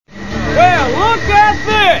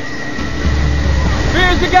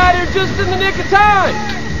got here just in the nick of time.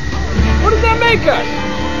 What does that make us?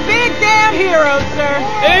 Big damn heroes, sir.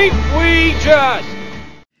 Ain't we just?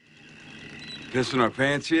 Pissing our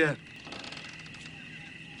pants yet?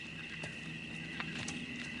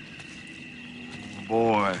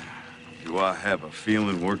 Boy, do I have a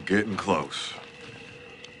feeling we're getting close.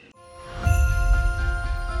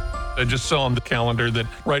 I just saw on the calendar that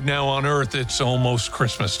right now on Earth, it's almost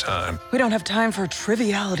Christmas time. We don't have time for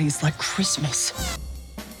trivialities like Christmas.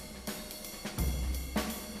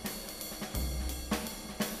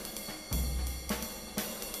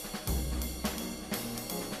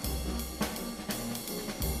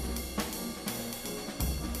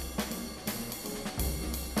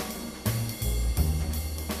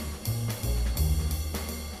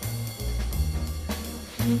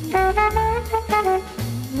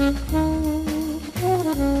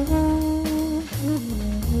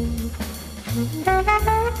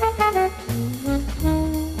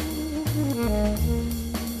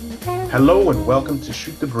 Hello and welcome to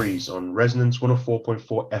Shoot the Breeze on Resonance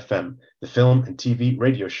 104.4 FM, the film and TV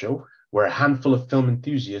radio show where a handful of film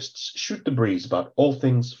enthusiasts shoot the breeze about all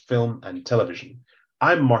things film and television.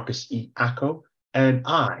 I'm Marcus E. Acko, and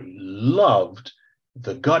I loved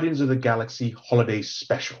the Guardians of the Galaxy Holiday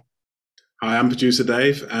Special. Hi, I'm producer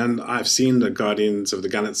Dave, and I've seen the Guardians of the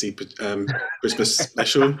Galaxy Christmas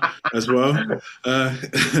special as well. I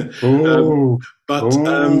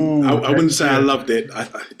wouldn't say I loved it.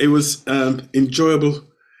 It was enjoyable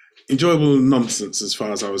nonsense as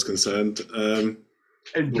far as I was concerned.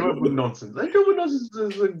 Enjoyable nonsense. Enjoyable nonsense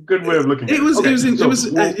is a good way of looking at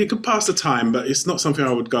it. You could pass the time, but it's not something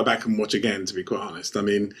I would go back and watch again, to be quite honest. I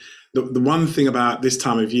mean, the one thing about this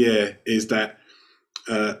time of year is that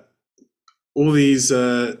all these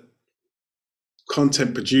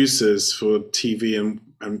content producers for TV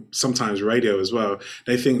and sometimes radio as well,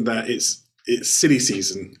 they think that it's silly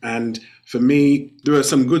season. And for me, there are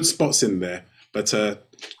some good spots in there, but it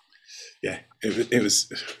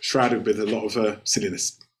was shrouded with a lot of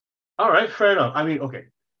silliness. All right, fair enough. I mean, okay.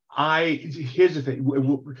 Here's the thing.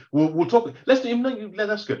 We'll talk.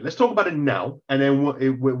 That's good. Let's talk about it now, and then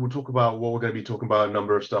we'll talk about what we're going to be talking about. A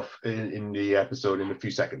number of stuff in the episode in a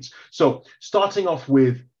few seconds. So, starting off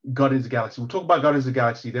with Guardians of the Galaxy, we'll talk about Guardians of the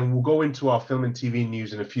Galaxy. Then we'll go into our film and TV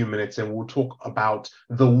news in a few minutes, and we'll talk about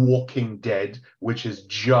The Walking Dead, which is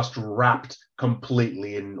just wrapped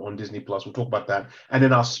completely on Disney Plus. We'll talk about that, and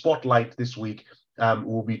then our spotlight this week.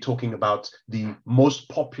 We'll be talking about the most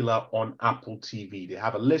popular on Apple TV. They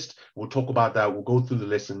have a list. We'll talk about that. We'll go through the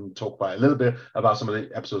list and talk about a little bit about some of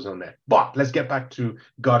the episodes on there. But let's get back to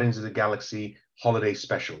Guardians of the Galaxy Holiday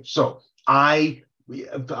Special. So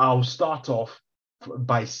I'll start off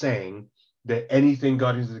by saying that anything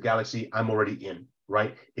Guardians of the Galaxy, I'm already in,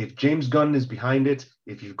 right? If James Gunn is behind it,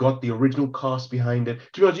 if you've got the original cast behind it,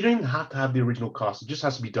 to be honest, you don't even have to have the original cast. It just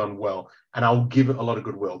has to be done well. And I'll give it a lot of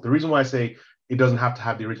goodwill. The reason why I say it doesn't have to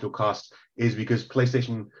have the original cast is because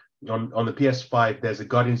PlayStation on the PS5, there's a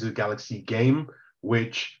Guardians of the Galaxy game,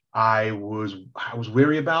 which I was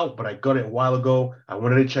weary about, but I got it a while ago. I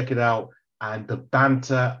wanted to check it out, and the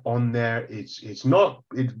banter on there,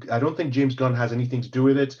 I don't think James Gunn has anything to do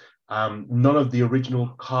with it. None of the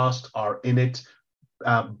original cast are in it,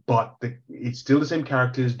 but it's still the same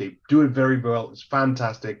characters. They do it very well. It's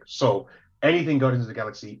fantastic. So anything Guardians of the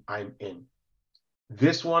Galaxy, I'm in.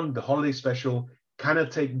 This one, the holiday special, kind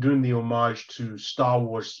of doing the homage to Star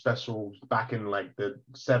Wars specials back in like the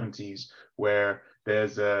 70s, where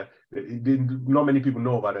there's not many people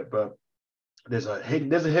know about it, but there's a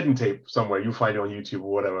hidden tape somewhere. You'll find it on YouTube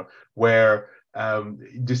or whatever, where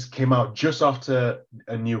this came out just after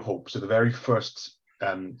A New Hope, so the very first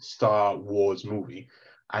Star Wars movie,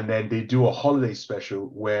 and then they do a holiday special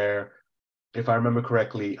where, if I remember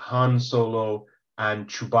correctly, Han Solo and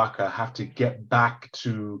Chewbacca have to get back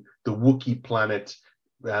to the Wookiee planet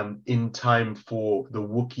in time for the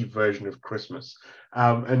Wookiee version of Christmas.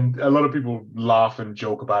 And a lot of people laugh and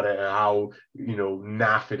joke about it and how,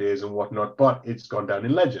 naff it is and whatnot, but it's gone down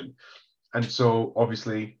in legend. And so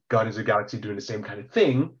obviously Guardians of the Galaxy doing the same kind of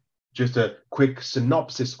thing. Just a quick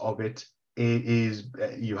synopsis of it is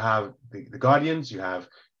you have the Guardians, you have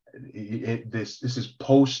this is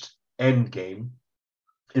post Endgame.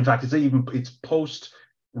 In fact, it's post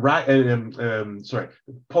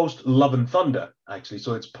post Love and Thunder, actually.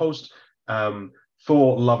 So it's post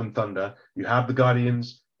Thor Love and Thunder. You have the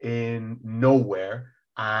Guardians in nowhere,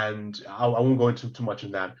 and I won't go into too much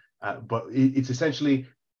of that, but it's essentially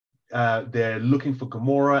they're looking for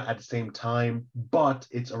Gamora at the same time, but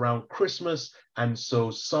it's around Christmas, and so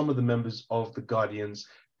some of the members of the Guardians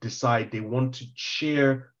decide they want to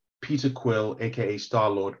cheer Peter Quill, aka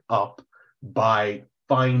Star-Lord, up by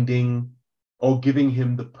finding or giving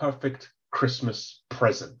him the perfect Christmas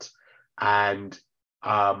present. And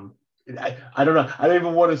I don't know. I don't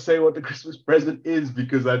even want to say what the Christmas present is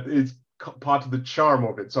because it's part of the charm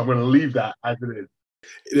of it. So I'm going to leave that as it is.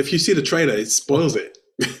 If you see the trailer, it spoils it.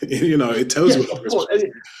 It tells you what the Christmas present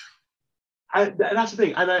is. And that's the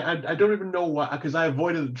thing. And I don't even know why, because I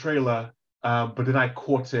avoided the trailer, but then I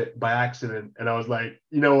caught it by accident, and I was like,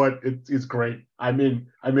 you know what? It's great. I'm in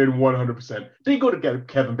 100%. They go to get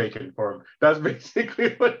Kevin Bacon for him. That's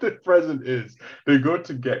basically what the present is. They go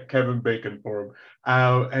to get Kevin Bacon for him,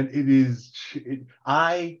 and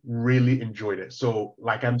I really enjoyed it. So,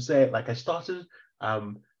 like I started.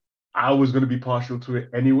 I was going to be partial to it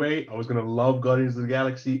anyway. I was going to love Guardians of the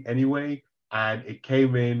Galaxy anyway, and it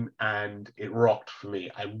came in and it rocked for me.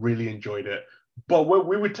 I really enjoyed it. But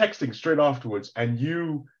we were texting straight afterwards, and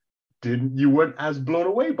you weren't as blown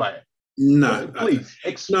away by it. No, please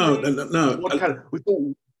explain. No. What kind of?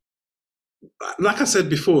 Like I said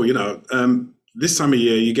before, this time of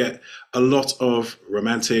year you get a lot of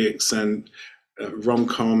romantics and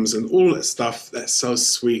rom-coms and all that stuff that's so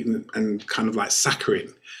sweet and kind of like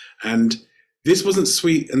saccharine. And this wasn't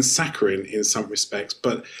sweet and saccharine in some respects,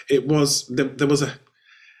 but it was. There was a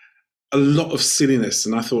lot of silliness,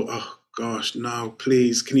 and I thought, oh gosh, no,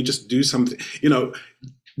 please, can you just do something?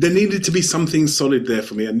 There needed to be something solid there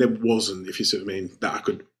for me, and there wasn't. If you see what I mean, that I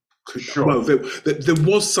could. Sure. Well, there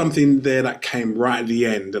was something there that came right at the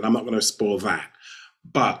end, and I'm not going to spoil that.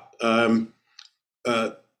 But it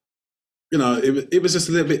was just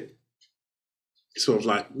a little bit sort of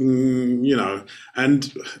like,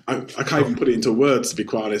 and I can't even put it into words, to be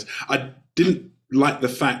quite honest. I didn't like the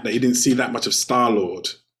fact that you didn't see that much of Star-Lord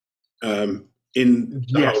in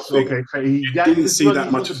the whole thing. Okay. So you didn't see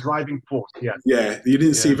that much of the driving force. Yeah. Yeah, you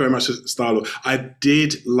didn't see very much of Star-Lord. I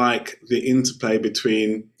did like the interplay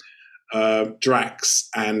between Drax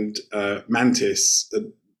and Mantis.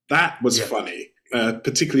 That was funny,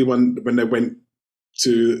 particularly when they went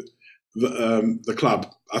to the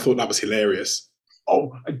club. I thought that was hilarious.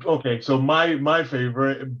 Oh, okay. So my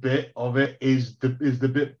favorite bit of it is the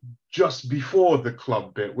bit just before the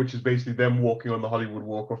club bit, which is basically them walking on the Hollywood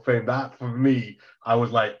Walk of Fame. That for me, I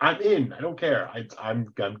was like, I'm in. I don't care.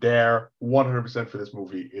 I'm there 100% for this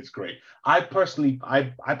movie. It's great. I personally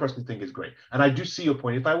think it's great, and I do see your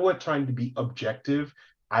point. If I were trying to be objective,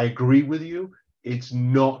 I agree with you. It's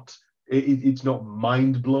not. It's not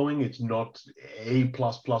mind blowing. It's not A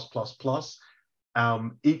plus plus plus plus.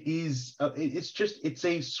 It is. It's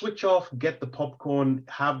a switch off. Get the popcorn.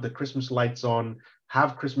 Have the Christmas lights on.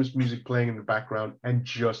 Have Christmas music playing in the background, and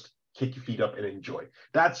just kick your feet up and enjoy.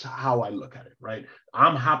 That's how I look at it, right?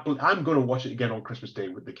 I'm going to watch it again on Christmas Day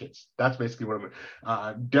with the kids. That's basically what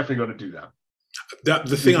I'm definitely going to do that.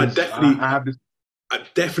 The thing I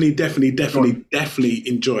definitely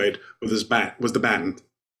enjoyed was the band,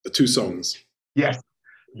 the two songs.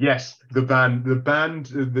 Yes, the band.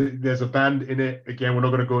 There's a band in it. Again, we're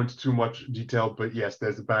not going to go into too much detail, but yes,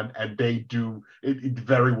 there's a band, and they do it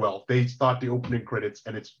very well. They start the opening credits,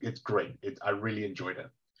 and it's great. I really enjoyed it.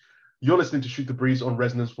 You're listening to Shoot the Breeze on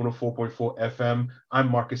Resonance 104.4 FM. I'm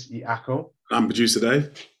Marcus E. Acko. I'm producer Dave.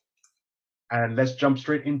 And let's jump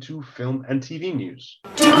straight into film and TV news.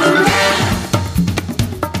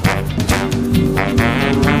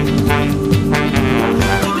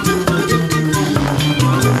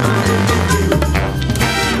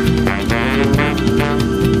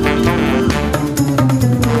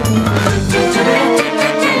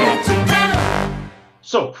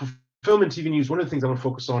 So, for film and TV news, one of the things I want to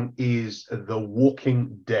focus on is The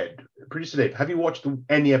Walking Dead. Producer Dave, have you watched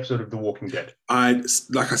any episode of The Walking Dead?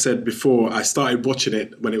 Like I said before, I started watching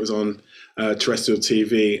it when it was on terrestrial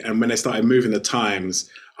TV, and when they started moving the times,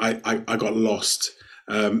 I got lost.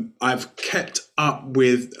 I've kept up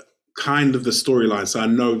with kind of the storyline, so I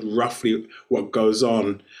know roughly what goes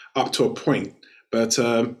on up to a point, but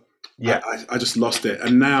I just lost it.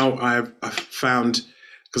 And now I've found,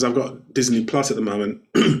 because I've got Disney Plus at the moment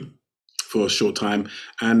for a short time,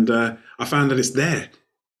 and I found that it's there.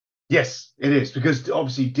 Yes, it is, because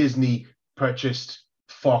obviously Disney purchased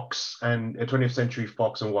Fox and 20th Century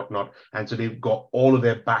Fox and whatnot, and so they've got all of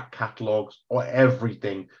their back catalogs or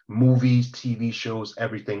everything, movies, TV shows,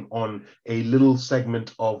 everything on a little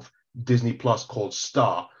segment of Disney Plus called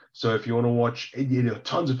Star. So if you want to watch,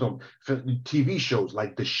 tons of TV shows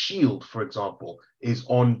like The Shield, for example, is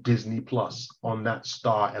on Disney Plus on that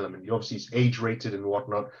Star element. Obviously, it's age rated and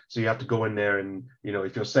whatnot, so you have to go in there and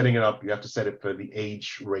if you're setting it up, you have to set it for the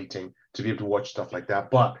age rating to be able to watch stuff like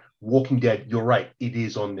that. But Walking Dead, you're right, it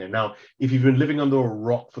is on there. Now, if you've been living under a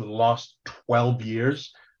rock for the last 12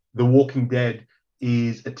 years, The Walking Dead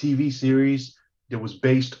is a TV series It was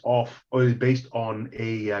based on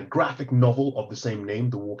a graphic novel of the same name,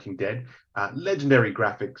 The Walking Dead, legendary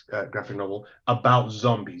graphic novel about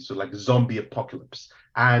zombies, so like zombie apocalypse.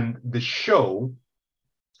 And the show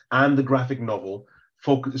and the graphic novel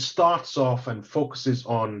starts off and focuses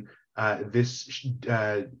on this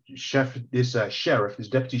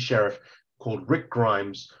deputy sheriff called Rick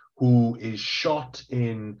Grimes, who is shot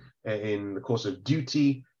in the course of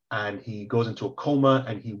duty, and he goes into a coma,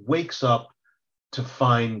 and he wakes up to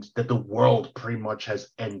find that the world pretty much has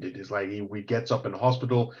ended. It's like he gets up in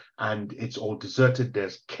hospital and it's all deserted.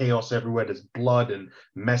 There's chaos everywhere. There's blood and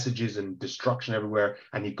messages and destruction everywhere.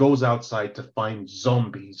 And he goes outside to find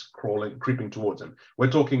zombies creeping towards him.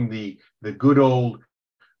 We're talking the good old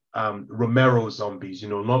Romero zombies,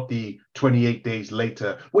 not the 28 Days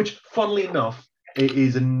Later, which funnily enough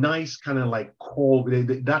is a nice kind of like call.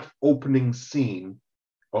 That opening scene,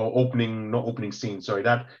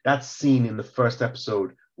 that scene in the first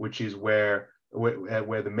episode, which is where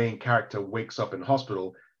the main character wakes up in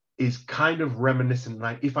hospital, is kind of reminiscent.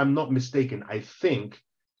 Like, if I'm not mistaken, I think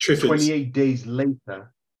Triffids. 28 Days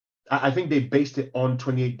Later. I think they based it on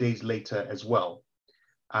 28 Days Later as well.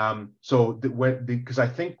 Because I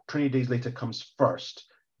think 28 Days Later comes first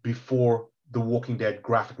before the Walking Dead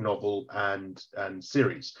graphic novel and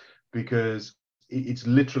series, because it's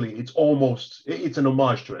an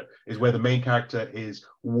homage to it, is where the main character is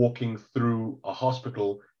walking through a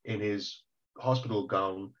hospital in his hospital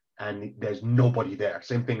gown and there's nobody there.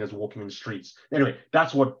 Same thing as walking in the streets. Anyway,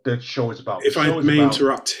 that's what the show is about. If I may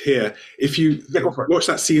interrupt here, if you watch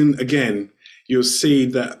that scene again, you'll see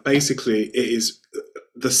that basically it is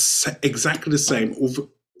exactly the same, or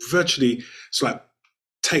virtually it's like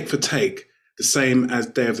take for take, the same as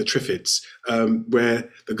Day of the Triffids, where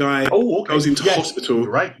the guy goes into hospital,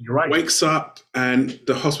 you're right. wakes up, and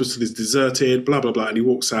the hospital is deserted, blah, blah, blah, and he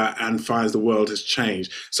walks out and finds the world has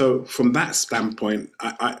changed. So from that standpoint,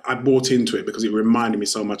 I bought into it because it reminded me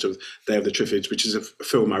so much of Day of the Triffids, which is a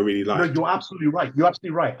film I really like. No, you're absolutely right.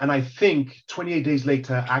 And I think 28 Days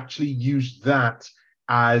Later actually used that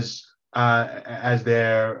as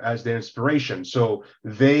their inspiration. So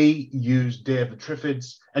they used Day of the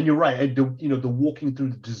Triffids, and you're right. And the walking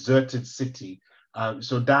through the deserted city.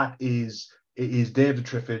 So that is Day of the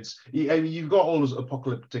Triffids. I mean, you've got all those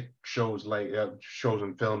apocalyptic shows like shows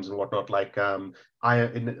and films and whatnot, like not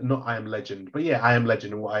I Am Legend, but yeah, I Am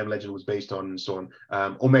Legend, and what I Am Legend was based on, and so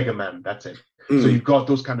on. Omega Man, that's it. So you've got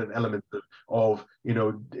those kind of elements of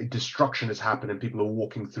destruction has happened and people are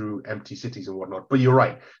walking through empty cities and whatnot. But you're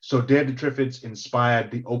right. So Day of the Triffids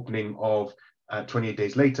inspired the opening of 28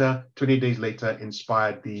 Days Later. 28 Days Later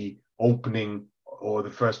inspired the opening or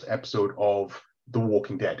the first episode of The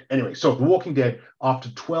Walking Dead. Anyway, so The Walking Dead, after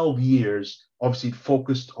 12 years, obviously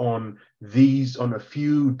focused on a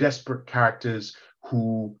few desperate characters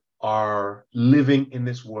who are living in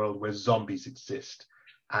this world where zombies exist.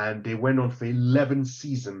 And they went on for 11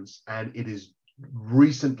 seasons, and it is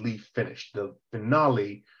recently finished. The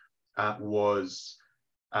finale was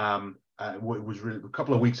really a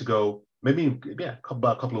couple of weeks ago,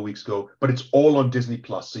 about a couple of weeks ago, but it's all on Disney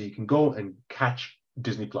Plus, so you can go and catch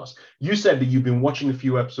Disney Plus. You said that you've been watching a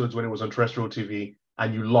few episodes when it was on terrestrial TV,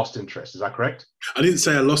 and you lost interest. Is that correct? I didn't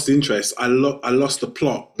say I lost interest. I lost the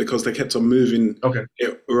plot because they kept on moving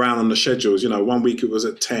it around on the schedules. 1 week it was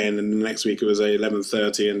at 10 and the next week it was at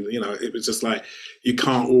 11:30. And, it was just like, you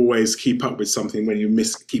can't always keep up with something when you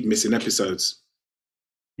keep missing episodes.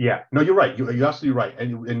 Yeah, no, you're right. You're absolutely right.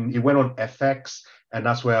 And it went on FX, and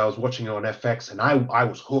that's where I was watching it on FX, and I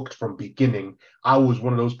was hooked from beginning. I was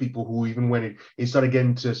one of those people who, even when it started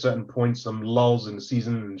getting to certain points, some lulls in the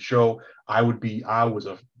season and the show, I was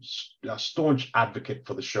a staunch advocate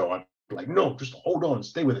for the show. I'd be like, no, just hold on,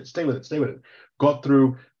 stay with it. Got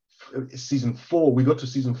through season 4. We got to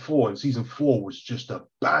season 4, and season 4 was just a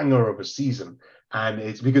banger of a season. And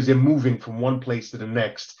it's because they're moving from one place to the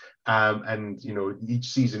next. And each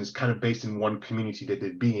season is kind of based in one community that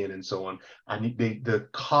they'd be in and so on. And the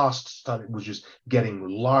cast was just getting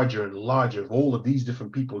larger and larger of all of these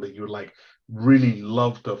different people that you would like really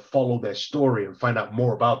love to follow their story and find out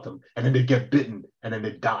more about them. And then they get bitten and then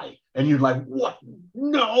they die. And you're like, what?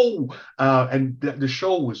 No! And the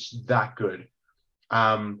show was that good.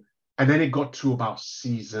 And then it got to about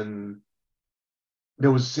season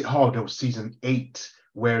 8,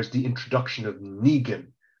 where's the introduction of Negan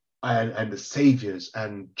and the Saviors,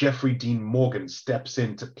 and Jeffrey Dean Morgan steps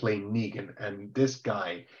in to play Negan, and this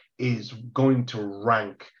guy is going to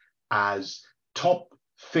rank as top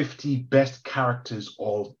 50 best characters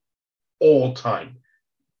of all time.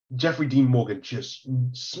 Jeffrey Dean Morgan just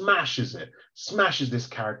smashes this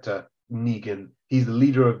character Negan. He's the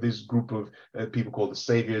leader of this group of people called the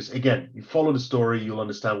Saviors. Again, you follow the story, you'll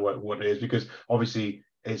understand what it is, because obviously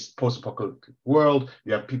it's post-apocalyptic world.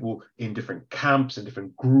 You have people in different camps and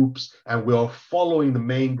different groups, and we are following the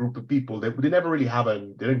main group of people. They never really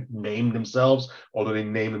they didn't name themselves, although they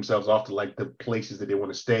name themselves after like the places that they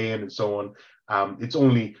want to stay in and so on. It's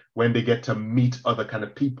only when they get to meet other kind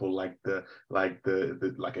of people, like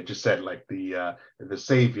I just said, like the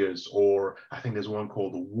Saviors, or I think there's one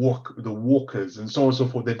called the Walkers, and so on and so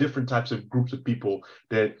forth. They're different types of groups of people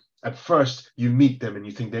that at first you meet them and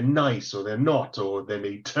you think they're nice, or they're not, or then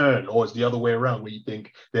they turn, or it's the other way around where you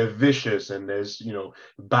think they're vicious and there's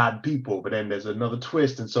bad people, but then there's another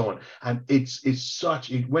twist and so on. And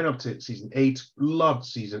it went up to season 8, loved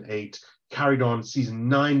season 8. Carried on. Season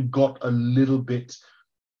 9 got a little bit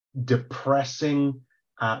depressing,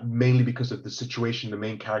 mainly because of the situation the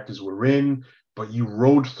main characters were in. But you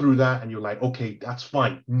rode through that and you're like, okay, that's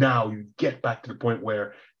fine. Now you get back to the point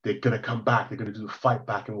where they're going to come back. They're going to do the fight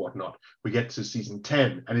back and whatnot. We get to season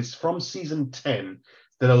 10. And it's from season 10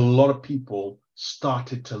 that a lot of people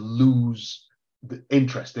started to lose the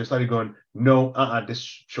interest. They started going, no, this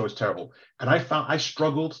show is terrible. And I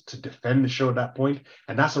struggled to defend the show at that point,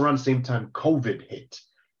 and that's around the same time COVID hit.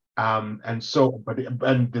 And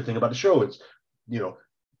the thing about the show is,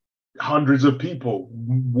 hundreds of people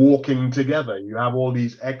walking together. You have all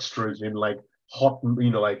these extras in like hot,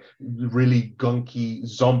 like really gunky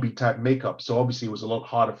zombie type makeup. So obviously it was a lot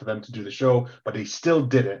harder for them to do the show, but they still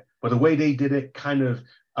did it. But the way they did it kind of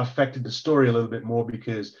affected the story a little bit more,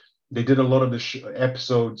 because they did a lot of the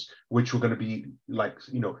episodes which were going to be like,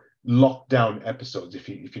 lockdown episodes, if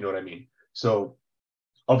you know what I mean. So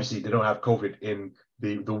obviously they don't have COVID in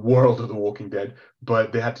the world of The Walking Dead,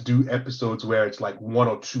 but they had to do episodes where it's like 1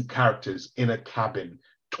 or 2 characters in a cabin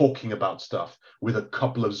talking about stuff with a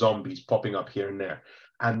couple of zombies popping up here and there.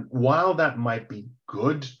 And while that might be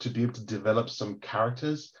good to be able to develop some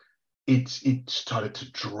characters, it started to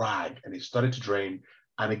drag and it started to drain.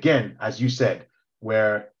 And again, as you said,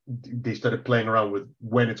 where they started playing around with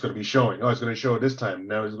when it's going to be showing. Oh, it's going to show this time.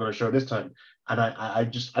 Now it's going to show this time. And I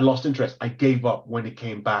lost interest. I gave up when it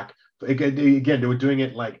came back. Again, they were doing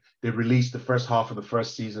it like they released the first half of the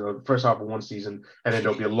first season, or the first half of one season, and then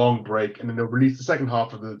there'll be a long break, and then they'll release the second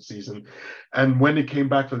half of the season. And when it came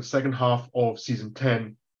back for the second half of season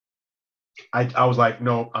 10, I was like,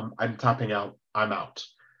 no, I'm tapping out. I'm out.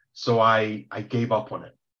 So I gave up on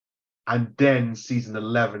it. And then season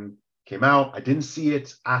 11 came out. I didn't see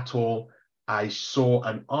it at all. I saw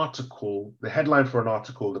an article, the headline for an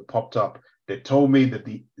article that popped up that told me that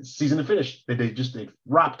the season had finished. They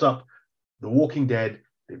wrapped up The Walking Dead.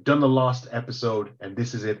 They've done the last episode, and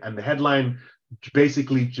this is it. And the headline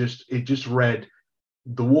basically just read,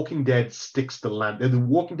 The Walking Dead sticks the land. The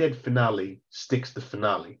Walking Dead finale sticks the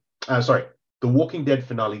finale. The Walking Dead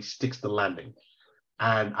finale sticks the landing.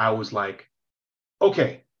 And I was like,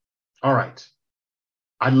 okay, all right.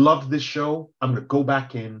 I loved this show. I'm going to go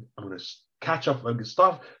back in. I'm going to catch up. I'm going to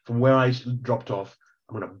start from where I dropped off.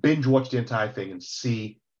 I'm going to binge watch the entire thing and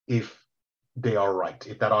see if they are right,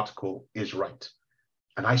 if that article is right.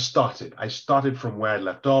 And I started from where I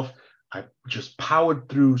left off. I just powered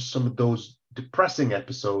through some of those depressing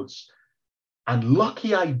episodes. And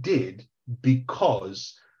lucky I did,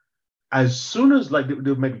 because as soon as like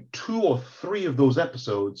there were maybe 2 or 3 of those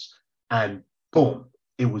episodes, and boom,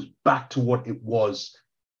 it was back to what it was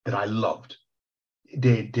that I loved.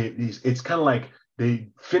 It's kind of like they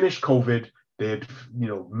finished COVID. They had,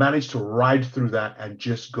 managed to ride through that and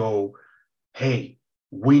just go, hey,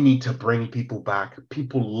 we need to bring people back.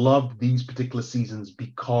 People loved these particular seasons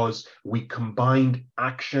because we combined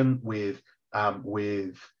action with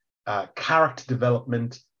character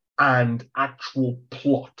development and actual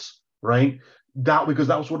plot, right? Because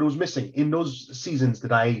that was what it was missing in those seasons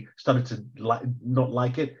that I started to not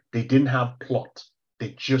like it. They didn't have plot.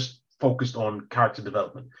 They just focused on character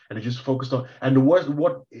development, and they just focused on. And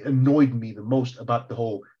what annoyed me the most about the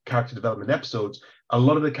whole character development episodes, a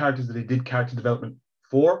lot of the characters that they did character development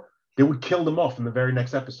for, they would kill them off in the very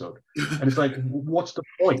next episode. And it's like, what's the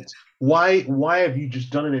point? Why have you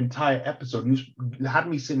just done an entire episode? You had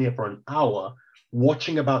me sitting here for an hour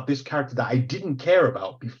watching about this character that I didn't care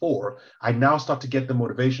about before. I now start to get the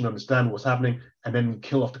motivation, understand what's happening, and then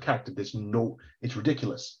kill off the character. It's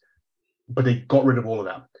ridiculous. But they got rid of all of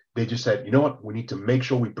that. They just said, you know what? We need to make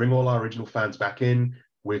sure we bring all our original fans back in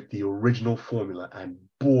with the original formula. And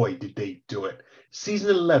boy, did they do it. Season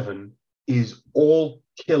 11 is all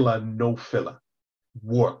killer, no filler.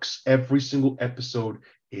 Works. Every single episode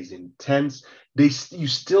is intense. You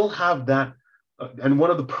still have that. And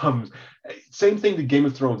one of the problems, same thing that Game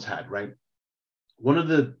of Thrones had, right? one of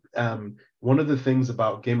the things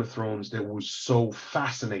about Game of Thrones that was so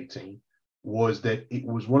fascinating was that it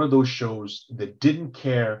was one of those shows that didn't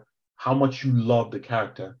care how much you loved the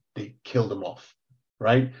character, they killed them off,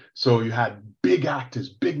 right? So you had big actors,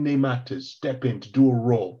 big name actors step in to do a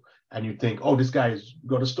role, and you think, oh, this guy's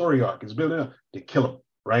got a story arc, it's building up. They kill him,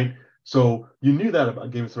 right? So you knew that about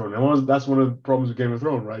Game of Thrones. And that's one of the problems with Game of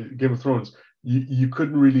Thrones, right? Game of Thrones, you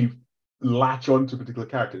couldn't really latch on to particular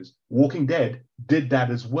characters. Walking Dead did that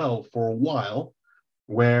as well for a while,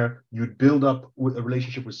 where you'd build up with a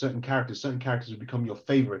relationship with certain characters would become your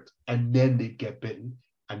favorite, and then they'd get bitten.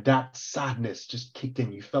 And that sadness just kicked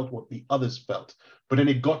in. You felt what the others felt. But then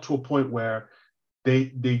it got to a point where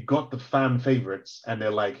they got the fan favorites, and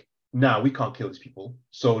they're like, nah, we can't kill these people.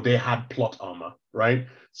 So they had plot armor, right?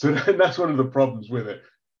 So that's one of the problems with it.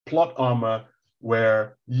 Plot armor,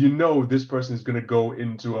 where you know this person is going to go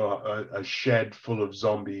into a shed full of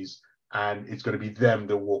zombies, and it's going to be them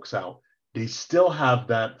that walks out. They still have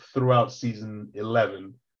that throughout season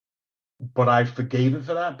 11, but I forgave it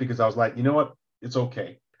for that because I was like, you know what? It's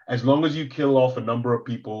okay. As long as you kill off a number of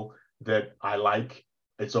people that I like,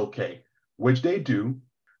 it's okay, which they do.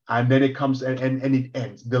 And then it comes and it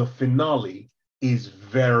ends. The finale is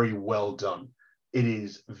very well done. It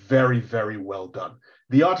is very, very well done.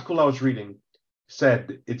 The article I was reading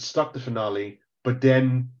said it stuck the finale, but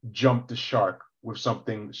then jumped the shark with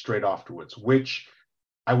something straight afterwards, which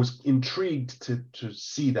I was intrigued to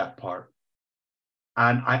see that part.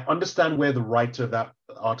 And I understand where the writer of that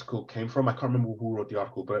article came from. I can't remember who wrote the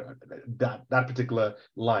article, but that particular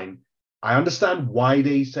line, I understand why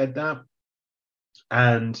they said that.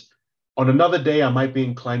 And on another day, I might be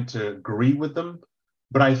inclined to agree with them.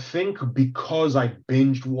 But I think because I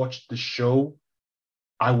binge watched the show,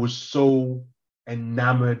 I was so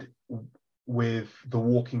enamored with The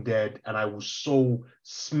Walking Dead, and I was so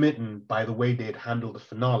smitten by the way they had handled the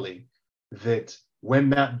finale, that when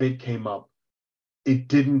that bit came up, it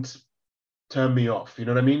didn't turn me off. You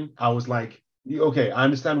know what I mean? I was like, okay, I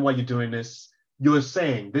understand why you're doing this. You're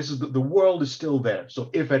saying this is the world is still there. So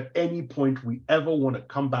if at any point we ever want to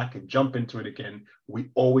come back and jump into it again, we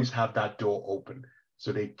always have that door open.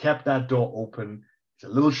 So they kept that door open. It's a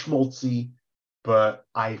little schmaltzy, but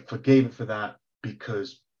I forgave it for that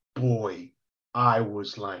because, boy, I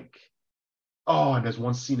was like, oh, and there's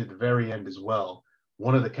one scene at the very end as well.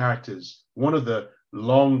 One of the characters, one of the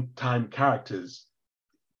long-time characters,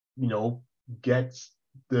 you know, gets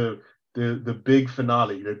the big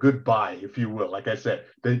finale, the goodbye, if you will. Like I said,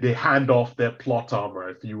 they hand off their plot armor,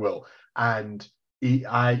 if you will. And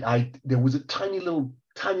there was a tiny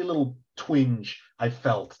little twinge I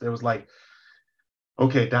felt. There was like,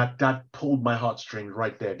 okay, that pulled my heartstrings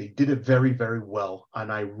right there. They did it very, very well.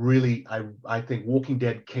 And I think Walking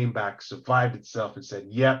Dead came back, survived itself, and said,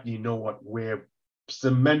 yep, you know what? We're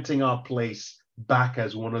cementing our place back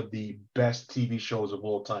as one of the best TV shows of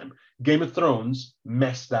all time. Game of Thrones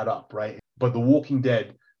messed that up, right? But The Walking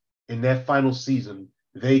Dead, in their final season,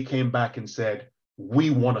 they came back and said, we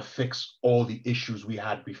want to fix all the issues we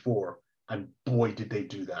had before. And boy, did they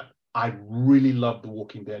do that. I really loved The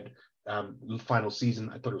Walking Dead final season.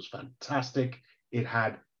 I thought it was fantastic. It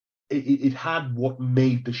had what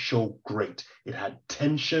made the show great. It had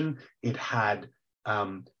tension. It had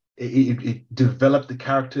it developed the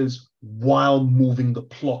characters while moving the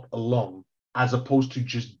plot along, as opposed to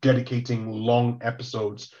just dedicating long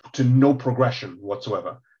episodes to no progression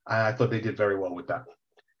whatsoever. I thought they did very well with that.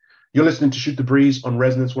 You're listening to Shoot the Breeze on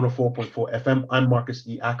Resonance 104.4 FM. I'm Marcus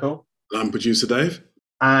E. Acko. I'm producer Dave.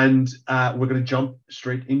 And we're going to jump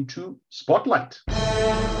straight into Spotlight.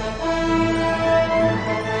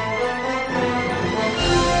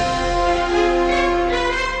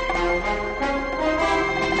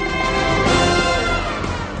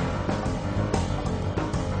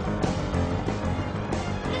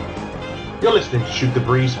 You're listening to Shoot the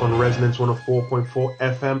Breeze on Resonance 104.4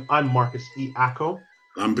 FM. I'm Marcus E. Acko.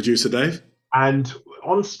 I'm producer Dave. And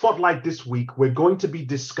on Spotlight this week, we're going to be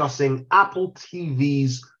discussing Apple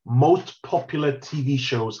TV's most popular TV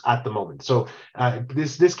shows at the moment. So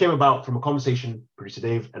this came about from a conversation producer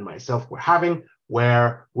Dave and myself were having,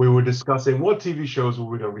 where we were discussing what TV shows we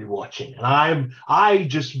were going to be watching. And I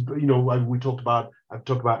just, you know, I've talked about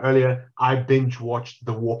earlier, I binge watched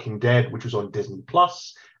The Walking Dead, which was on Disney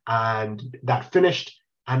Plus, and that finished.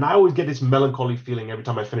 And I always get this melancholy feeling every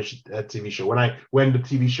time I finish a TV show, when the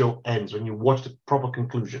TV show ends, when you watch the proper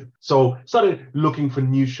conclusion. So started looking for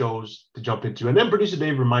new shows to jump into. And then producer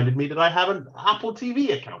Dave reminded me that I have an Apple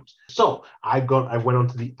TV account. So I went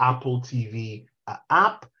onto the Apple TV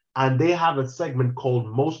app, and they have a segment called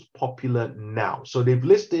Most Popular Now. So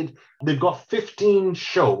they've got 15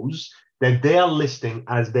 shows that they are listing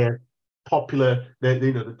as their popular,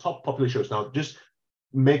 the top popular shows. Now, just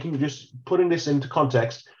putting this into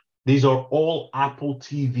context, these are all Apple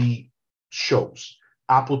TV shows,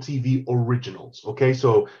 Apple TV originals. Okay,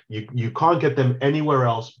 so you can't get them anywhere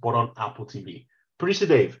else but on Apple TV. Producer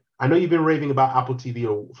Dave, I know you've been raving about Apple TV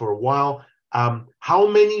for a while. How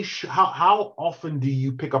often do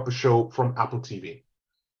you pick up a show from Apple TV?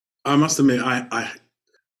 I must admit, I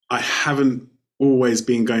haven't always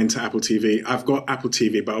been going to Apple TV. I've got Apple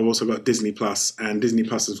TV, but I've also got Disney Plus, and Disney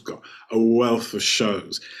Plus has got a wealth of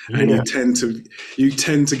shows. And you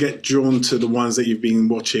tend to get drawn to the ones that you've been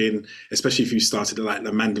watching, especially if you started like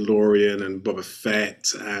The Mandalorian and Boba Fett,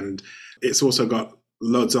 and it's also got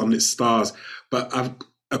loads on its stars. But I've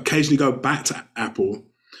occasionally go back to Apple,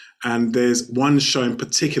 and there's one show in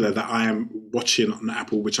particular that I am watching on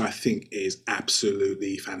Apple, which I think is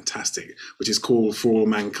absolutely fantastic, which is called For All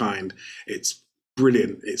Mankind. It's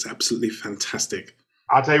brilliant. It's absolutely fantastic.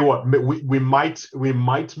 I'll tell you what, we might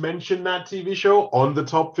mention that TV show on the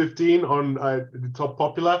top 15 on the top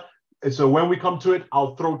popular. And so when we come to it,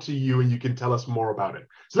 I'll throw to you and you can tell us more about it.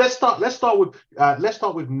 So let's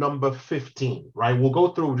start with number 15, right? We'll go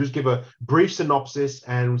through, just give a brief synopsis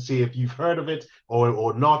and see if you've heard of it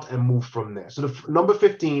or not, and move from there. So number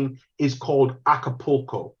 15 is called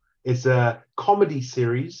Acapulco. It's a comedy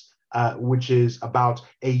series, which is about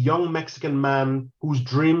a young Mexican man whose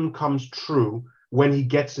dream comes true when he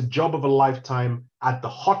gets a job of a lifetime at the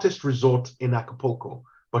hottest resort in Acapulco.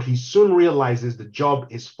 But he soon realizes the job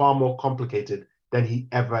is far more complicated than he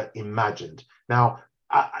ever imagined. Now,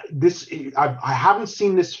 I haven't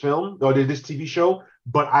seen this film or this TV show,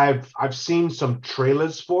 but I've seen some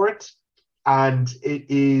trailers for it, and it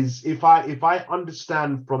is, if I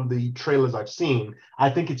understand from the trailers I've seen, I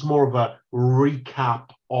think it's more of a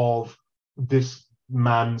recap of this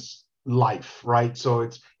man's life, right? So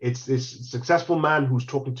it's this successful man who's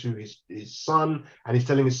talking to his son, and he's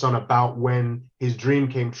telling his son about when his dream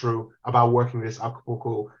came true about working this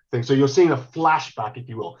Acapulco thing. So you're seeing a flashback, if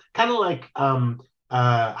you will, kind of like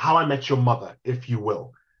How I Met Your Mother, if you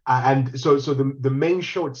will. And so the main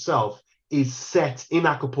show itself is set in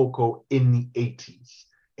Acapulco in the 80s.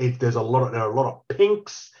 There are a lot of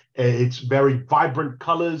pinks. It's very vibrant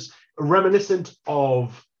colors, reminiscent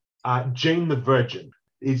of Jane the Virgin.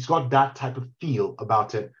 It's got that type of feel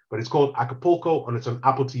about it, but it's called Acapulco, and it's on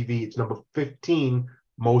Apple TV. It's number 15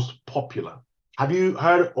 most popular. Have you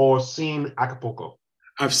heard or seen Acapulco?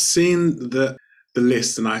 I've seen the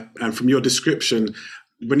list, and from your description,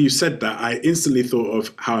 when you said that, I instantly thought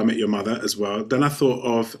of How I Met Your Mother as well. Then I thought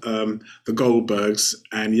of the Goldbergs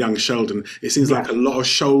and Young Sheldon. It seems like a lot of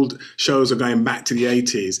shows are going back to the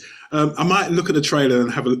 80s. I might look at the trailer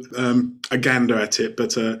and have a gander at it,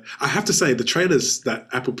 but I have to say the trailers that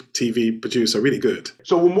Apple TV produce are really good.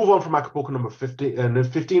 So we'll move on from Acapulco number 15, and then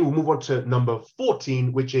 15 we'll move on to number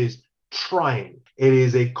 14, which is Trying. It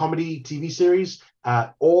is a comedy TV series.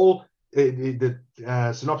 The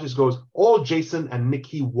synopsis goes, all Jason and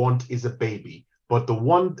Nikki want is a baby, but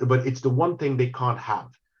it's the one thing they can't have.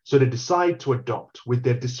 So they decide to adopt. With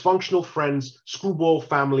their dysfunctional friends, screwball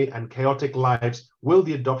family, and chaotic lives, will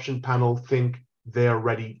the adoption panel think they're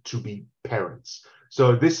ready to be parents?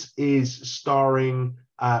 So this is starring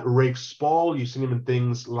Rafe Spall. You've seen him in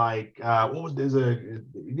things like there's a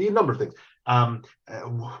number of things.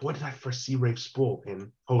 What did I first see Rafe Spall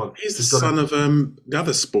in? Hold on. He's the son of the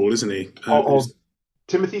other Spall, isn't he?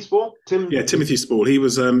 Timothy Spall? Timothy Spall. He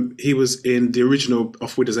was in the original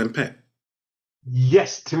Of Widows and Pet.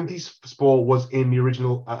 Yes, Timothy Spall was in the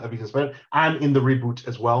original Beavis and Spread and in the reboot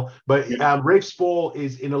as well. But Rafe Spall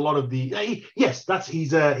is in a lot of the.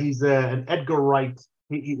 He's an Edgar Wright.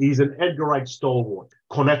 He's an Edgar Wright stalwart.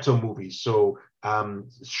 Cornetto movies. So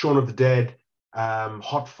Shaun of the Dead,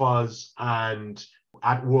 Hot Fuzz, and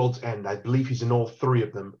At World's End. I believe he's in all three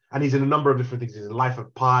of them. And he's in a number of different things. He's in Life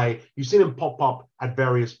of Pi. You've seen him pop up at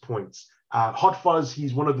various points. Hot Fuzz,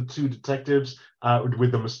 he's one of the two detectives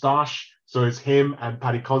with the mustache. So it's him and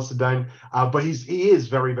Paddy Considine. But he is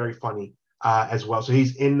very, very funny as well. So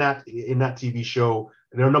he's in that TV show.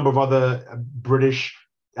 And there are a number of other British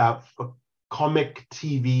comic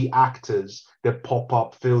TV actors that pop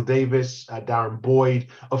up. Phil Davis, Darren Boyd,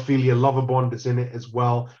 Ophelia Loverbond is in it as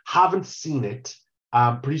well. Haven't seen it.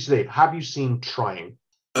 Producer Dave, have you seen Trying?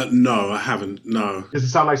 No, I haven't. No. Does it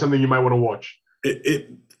sound like something you might want to watch? It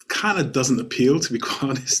kind of doesn't appeal, to be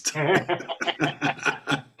quite honest.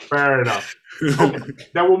 Fair enough. Okay.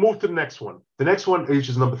 Now we'll move to the next one. The next one, which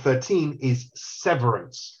is number 13, is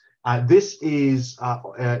Severance. This is,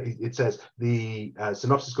 it says, the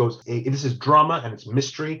synopsis goes, this is drama and it's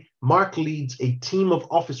mystery. Mark leads a team of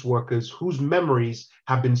office workers whose memories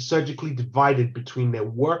have been surgically divided between their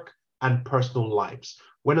work and personal lives.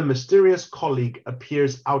 When a mysterious colleague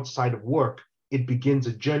appears outside of work, it begins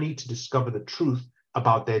a journey to discover the truth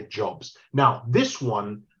about their jobs. Now, this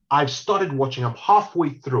one, I've started watching, I'm halfway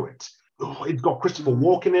through it. It's got Christopher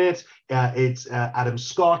Walken in it. It's Adam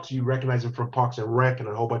Scott. You recognize him from Parks and Rec and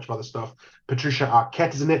a whole bunch of other stuff. Patricia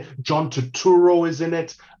Arquette is in it. John Turturro is in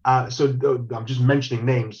it. So I'm just mentioning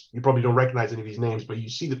names. You probably don't recognize any of these names, but you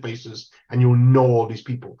see the faces and you'll know all these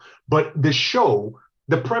people. But the show,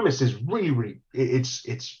 the premise is really,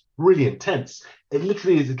 it's really intense. It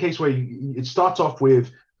literally is a case where it starts off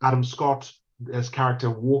with Adam Scott as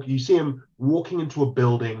character you see him walking into a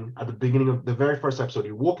building at the beginning of the very first episode.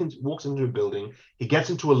 He walks into a building, he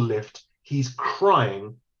gets into a lift, he's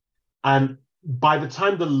crying, and by the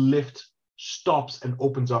time the lift stops and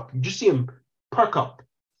opens up, you just see him perk up,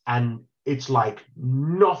 and it's like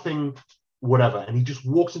nothing, whatever, and he just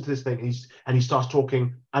walks into this thing and he starts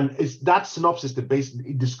talking, and it's that synopsis that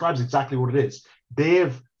basically it describes exactly what it is. They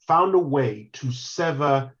have found a way to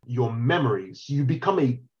sever your memories. You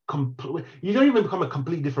don't even become a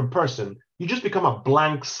completely different person. You just become a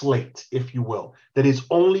blank slate, if you will, that is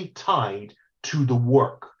only tied to the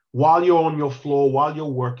work. While you're on your floor, while you're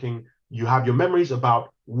working, you have your memories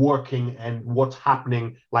about working and what's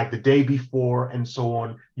happening like the day before and so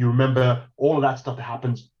on. You remember all of that stuff that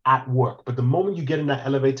happens at work. But the moment you get in that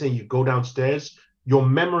elevator and you go downstairs, your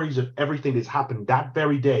memories of everything that's happened that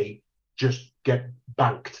very day just get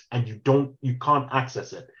banked and you can't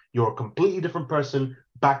access it. You're a completely different person,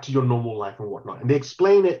 back to your normal life and whatnot. And they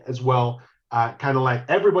explain it as well, kind of like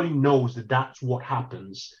everybody knows that that's what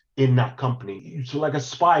happens in that company. So like a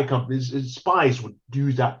spy company, spies would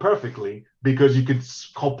use that perfectly because you could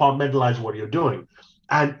compartmentalize what you're doing.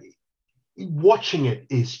 And watching it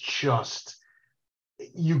is just,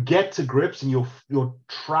 you get to grips and you're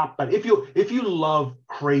trapped. But if you love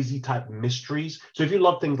crazy type mysteries, so if you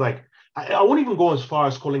love things like, I won't even go as far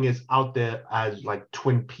as calling it out there as like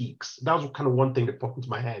Twin Peaks. That was kind of one thing that popped into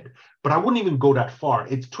my head, but I wouldn't even go that far.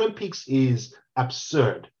 Twin Peaks is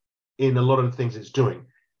absurd in a lot of the things it's doing.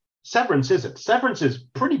 Severance isn't. Severance is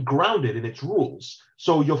pretty grounded in its rules.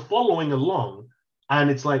 So you're following along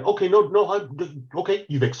and it's like, okay, okay,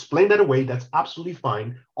 you've explained that away. That's absolutely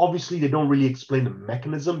fine. Obviously, they don't really explain the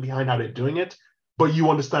mechanism behind how they're doing it, but you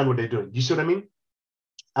understand what they're doing. You see what I mean?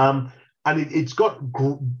 And it's got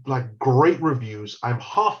great reviews. I'm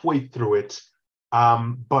halfway through it.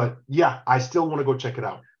 But yeah, I still want to go check it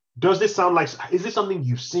out. Does this sound like, is this something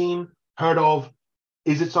you've seen, heard of?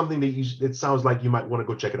 Is it something that it sounds like you might want to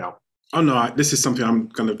go check it out? Oh no, this is something I'm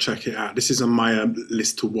going to check it out. This is on my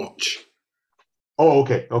list to watch. Oh,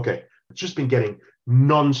 okay. It's just been getting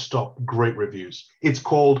non-stop great reviews. It's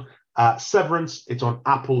called Severance. It's on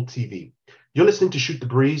Apple TV. You're listening to Shoot the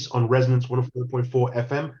Breeze on Resonance 104.4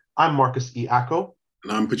 FM. I'm Marcus E. Acko.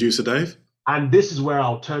 And I'm producer Dave. And this is where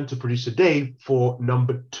I'll turn to producer Dave for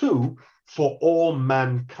number 2, For All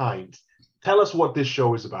Mankind. Tell us what this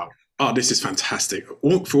show is about. Oh, this is fantastic.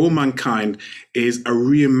 For All Mankind is a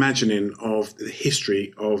reimagining of the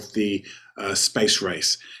history of the space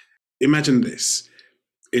race. Imagine this.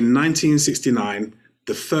 In 1969,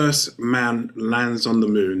 the first man lands on the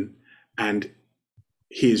moon and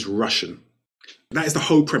he is Russian. That is the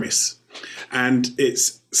whole premise. And it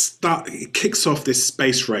kicks off this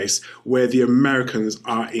space race where the Americans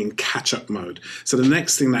are in catch-up mode. So the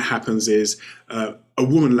next thing that happens is a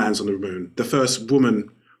woman lands on the moon. The first woman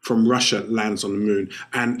from Russia lands on the moon,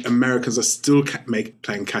 and Americans are still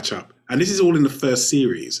playing catch-up. And this is all in the first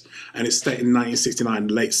series, and it's set in 1969,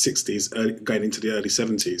 late 60s, going into the early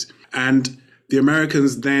 70s. And the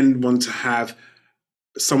Americans then want to have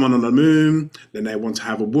someone on the moon, then they want to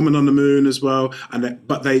have a woman on the moon as well,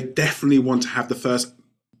 but they definitely want to have the first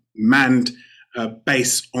manned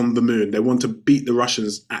base on the moon. They want to beat the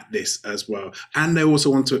Russians at this as well, and they also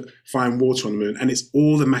want to find water on the moon. And it's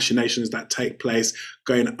all the machinations that take place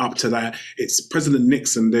going up to that. It's President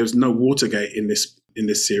Nixon. There's no Watergate in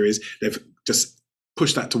this series. They've just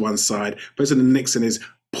pushed that to one side. President Nixon is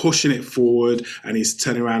pushing it forward, and he's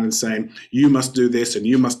turning around and saying, you must do this and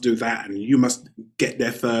you must do that and you must get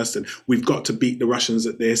there first and we've got to beat the Russians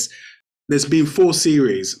at this. There's been 4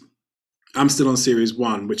 series. I'm still on series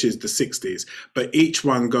 1, which is the 60s, but each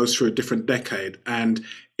one goes through a different decade, and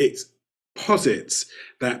it posits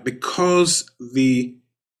that because the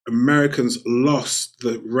Americans lost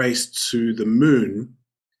the race to the moon,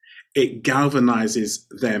 it galvanizes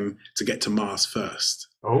them to get to Mars first.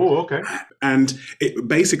 Oh, okay. And it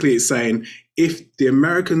basically it's saying if the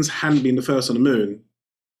Americans hadn't been the first on the moon,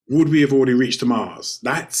 would we have already reached Mars?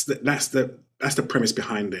 That's the premise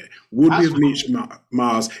behind it. Would we have reached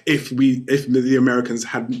Mars if the Americans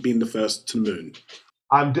hadn't been the first to the moon?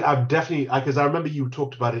 I'm definitely, because I remember you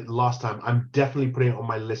talked about it last time. I'm definitely putting it on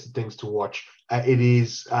my list of things to watch. It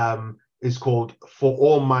is called For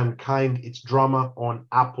All Mankind. It's drama on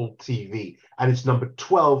Apple TV, and it's number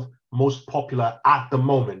 12 most popular at the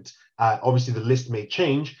moment. Obviously, the list may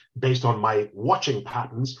change based on my watching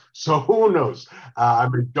patterns, so who knows? I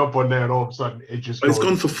may jump on there, and all of a sudden, it just. It's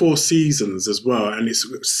gone for 4 seasons as well, and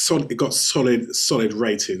it got solid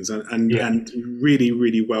ratings and really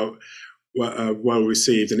really well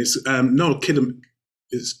received. And it's Noel Kinnaman.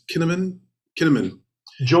 Is Kinnaman?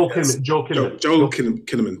 Joel Yes. Kinnaman.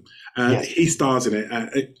 Kinnaman. He stars in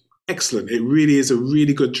it. Excellent. It really is a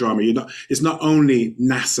really good drama. It's not only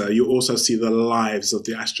NASA, you also see the lives of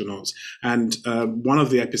the astronauts. And one of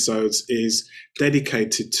the episodes is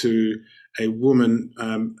dedicated to a woman,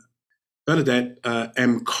 Bernadette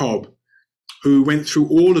M. Cobb, who went through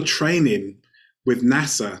all the training with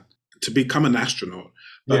NASA to become an astronaut.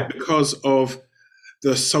 But because of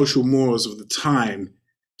the social mores of the time,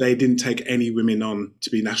 they didn't take any women on to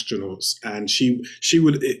be astronauts, and she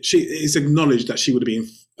is acknowledged that she would have been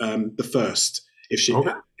the first if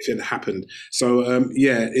it had happened. So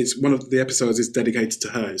it's one of the episodes is dedicated to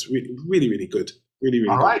her. It's really really really good. Really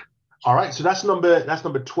really good. All right. So that's number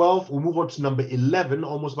 12. We'll move on to number 11.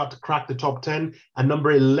 Almost about to crack the top 10. And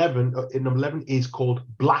number 11 is called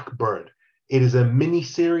Blackbird. It is a mini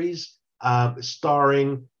series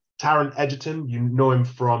starring Taron Egerton. You know him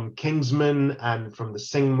from Kingsman and from the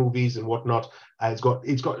Sing movies and whatnot. It's got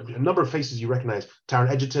a number of faces you recognize: Taron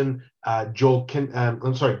Egerton,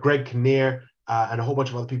 Greg Kinnear, and a whole bunch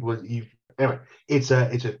of other people. Anyway, it's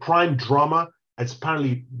a crime drama. It's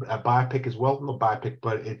apparently a biopic as well. Not biopic,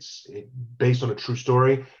 but it's based on a true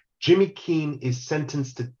story. Jimmy Keene is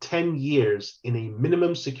sentenced to 10 years in a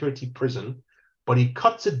minimum security prison, but he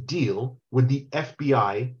cuts a deal with the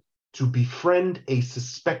FBI to befriend a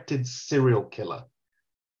suspected serial killer.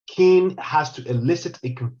 Keene has to elicit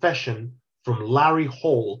a confession from Larry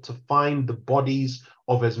Hall to find the bodies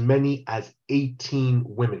of as many as 18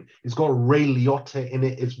 women. It's got Ray Liotta in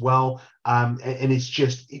it as well. And it's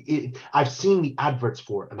just, I've seen the adverts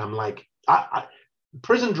for it, and I'm like,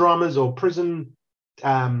 prison dramas or prison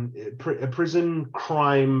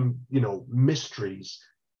crime, mysteries.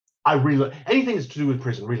 I really, anything that's to do with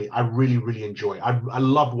prison, really, I really, really enjoy. I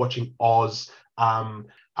love watching Oz,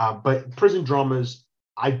 but prison dramas,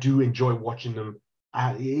 I do enjoy watching them.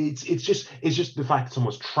 It's just the fact that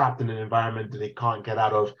someone's trapped in an environment that they can't get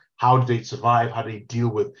out of. How do they survive? How do they deal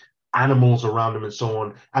with animals around them and so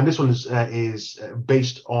on? And this one is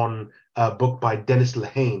based on a book by Dennis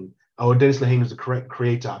Lehane. Dennis Lehane is the correct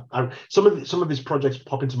creator. Some of his projects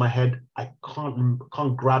pop into my head. I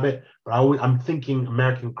can't grab it, but I'm thinking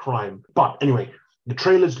American Crime. But anyway, the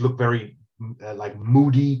trailers look very like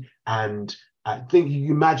moody, and I think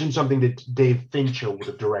you imagine something that Dave Fincher would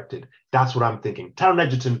have directed. That's what I'm thinking. Taron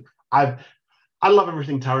Egerton, I love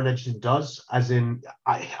everything Taron Egerton does. As in,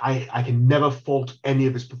 I can never fault any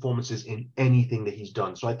of his performances in anything that he's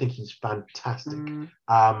done. So I think he's fantastic.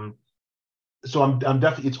 So I'm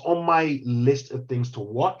definitely, it's on my list of things to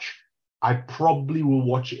watch. I probably will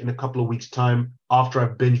watch it in a couple of weeks' time after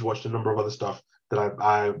I've binge watched a number of other stuff that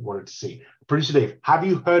I wanted to see. Producer Dave, have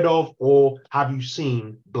you heard of or have you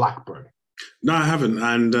seen Blackbird? No, I haven't,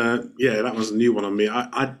 and that was a new one on me.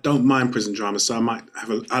 I don't mind prison drama, so I might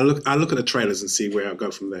have I'll look at the trailers and see where I'll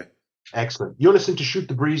go from there. Excellent. You're listening to Shoot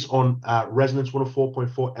the Breeze on Resonance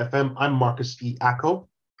 104.4 FM. I'm Marcus E. Acko.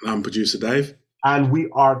 I'm producer Dave. And we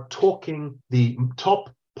are talking the top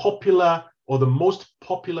popular or the most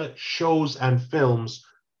popular shows and films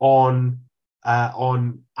on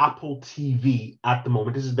Apple TV at the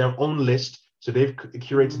moment. This is their own list. So they've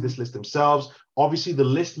curated this list themselves. Obviously, the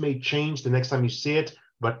list may change the next time you see it.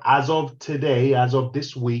 But as of today, as of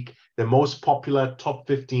this week, the most popular top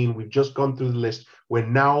 15, we've just gone through the list. We're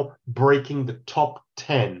now breaking the top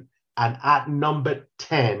 10. And at number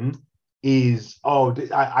 10 is,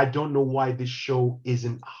 I don't know why this show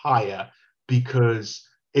isn't higher, because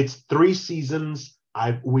it's 3 seasons.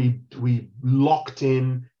 We locked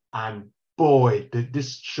in, and boy,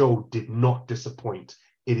 this show did not disappoint.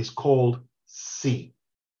 It is called C.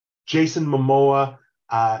 Jason Momoa,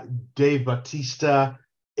 Dave Bautista.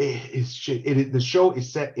 The show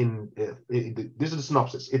is set in. This is the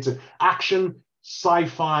synopsis. It's an action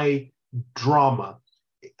sci-fi drama.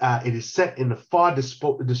 It is set in a far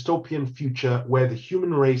dystopian future where the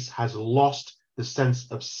human race has lost the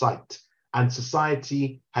sense of sight. and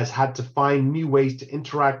society has had to find new ways to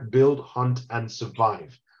interact, build, hunt, and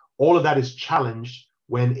survive. All of that is challenged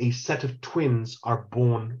when a set of twins are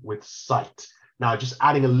born with sight. Now, just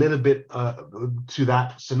adding a little bit to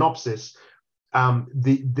that synopsis,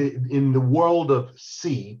 in the world of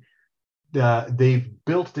C, they've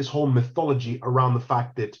built this whole mythology around the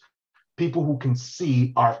fact that people who can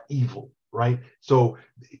see are evil, right? So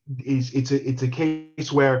it's a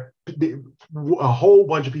case where a whole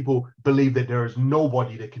bunch of people believe that there is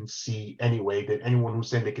nobody that can see anyway, that anyone who's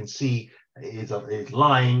saying they can see is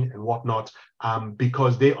lying and whatnot,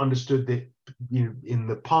 because they understood that, you know, in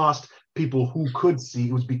the past, people who could see,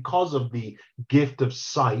 it was because of the gift of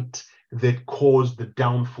sight that caused the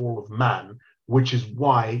downfall of man, which is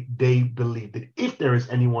why they believe that if there is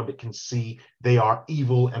anyone that can see, they are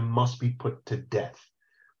evil and must be put to death.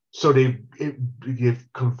 So they've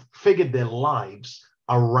configured their lives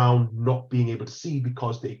around not being able to see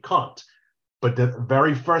because they can't. But the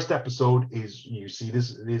very first episode is, you see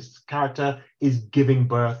this character is giving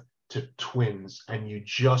birth to twins, and you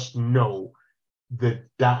just know that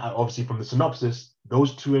obviously from the synopsis,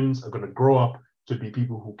 those twins are going to grow up to be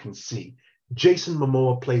people who can see. Jason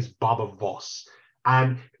Momoa plays Baba Voss,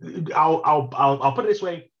 and I'll put it this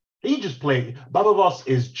way: Baba Voss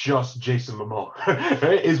is just Jason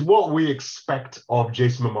Momoa. Is what we expect of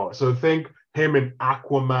Jason Momoa. So think him in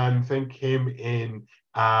Aquaman. Think him in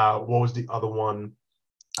what was the other one?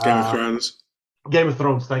 Game of Thrones. Game of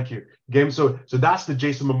Thrones, thank you. So that's the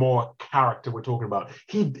Jason Momoa character we're talking about.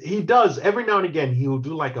 He does every now and again, he will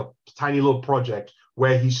do like a tiny little project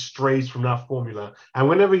where he strays from that formula. And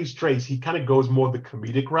whenever he strays, he kind of goes more the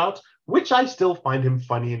comedic route, which I still find him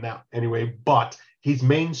funny in that anyway. But his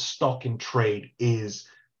main stock in trade is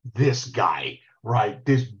this guy, right?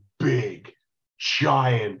 This big,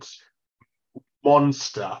 giant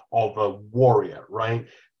monster of a warrior, right?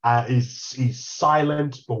 He's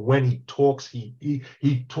silent, but when he talks,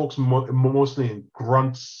 he talks mostly in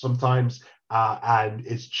grunts sometimes, and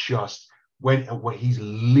it's just when he's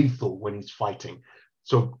lethal when he's fighting.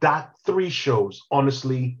 So that 3 shows,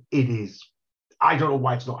 honestly, it is. I don't know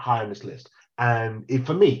why it's not high on this list, and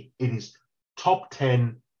for me, it is top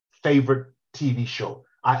 10 favorite TV show.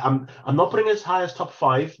 I'm not putting it as high as top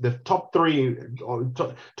 5. The top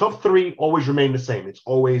 3 always remain the same. It's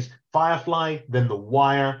always Firefly, then The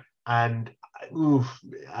Wire, and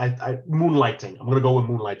Moonlighting. I'm gonna go with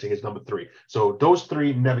Moonlighting as number 3. So those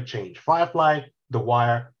 3 never change: Firefly, The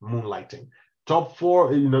Wire, Moonlighting. Top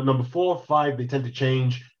 4, number 4, 5, they tend to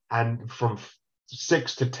change, and from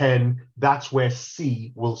 6 to 10, that's where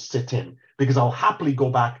C will sit in, because I'll happily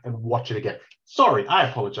go back and watch it again. Sorry, I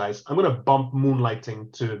apologize. I'm going to bump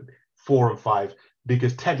Moonlighting to 4 and 5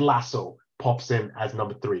 because Ted Lasso pops in as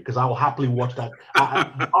number 3, because I will happily watch that.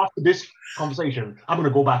 After this conversation, I'm going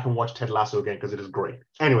to go back and watch Ted Lasso again because it is great.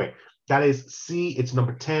 Anyway, that is C. It's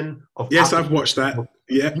number 10. Yes, I've watched that.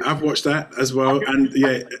 Yeah, I've watched that as well. And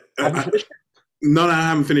yeah, no, I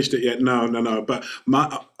haven't finished it yet. No. But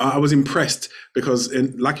I was impressed because,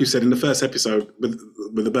 like you said, in the first episode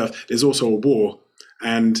with the birth, there's also a war,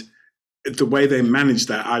 and the way they managed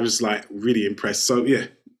that, I was like really impressed. So yeah,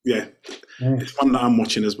 it's one that I'm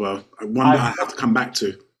watching as well. One that I have to come back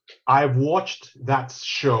to. I've watched that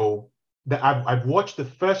show. I've watched the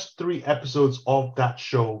first 3 episodes of that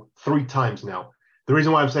show 3 times now. The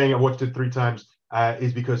reason why I'm saying I watched it 3 times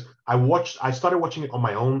is because I started watching it on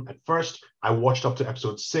my own at first. I watched up to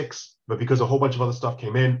episode 6, but because a whole bunch of other stuff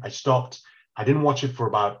came in, I stopped. I didn't watch it for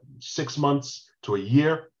about 6 months to a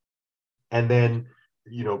year, and then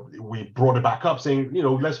we brought it back up saying,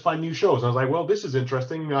 let's find new shows. I was like, well, this is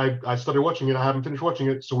interesting. I started watching it. I haven't finished watching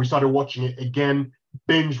it. So we started watching it again,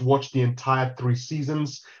 binge watched the entire 3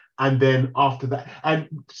 seasons. And then after that, and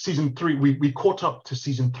season 3, we caught up to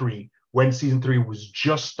season 3 when season 3 was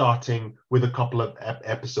just starting with a couple of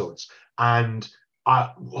episodes. And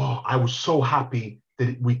I was so happy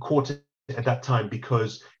that we caught it at that time,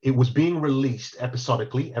 because it was being released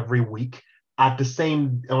episodically every week on the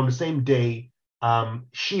same day.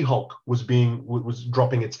 She-Hulk was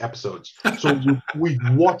dropping its episodes, so we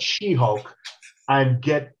watch She-Hulk and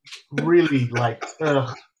get really like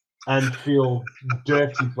and feel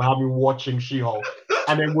dirty for having watching She-Hulk,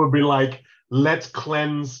 and then we'll be like, let's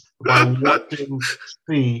cleanse by watching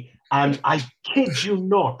C. And I kid you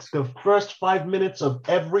not, the first 5 minutes of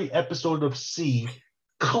every episode of C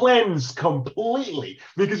cleanse completely,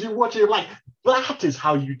 because you watch it like, that is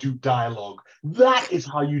how you do dialogue. That is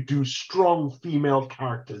how you do strong female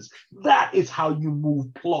characters. That is how you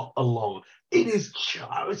move plot along.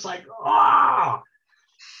 It's like,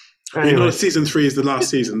 You know, Anyway, season 3 is the last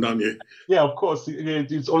season, don't you? yeah, of course,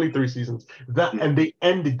 it's only 3 seasons. And they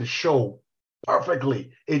ended the show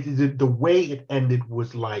perfectly. The way it ended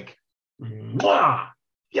was like, mwah!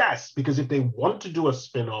 Yes, because if they want to do a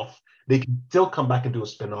spin-off, they can still come back and do a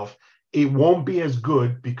spin-off. It won't be as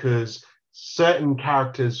good because certain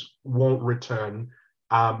characters won't return.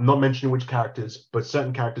 Not mentioning which characters, but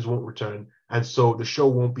certain characters won't return. And so the show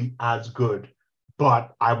won't be as good.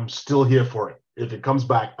 But I'm still here for it. If it comes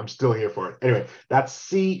back, I'm still here for it. Anyway, that's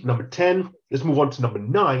C, number 10. Let's move on to number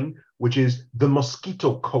 9, which is The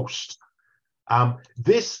Mosquito Coast.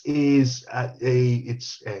 This is it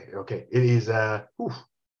is a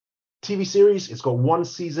TV series. It's got 1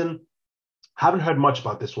 season. Haven't heard much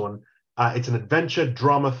about this one. It's an adventure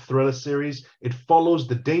drama thriller series. It follows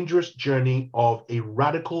the dangerous journey of a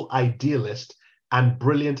radical idealist and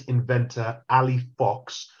brilliant inventor, Ali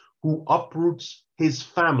Fox, who uproots his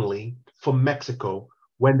family from Mexico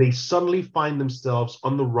when they suddenly find themselves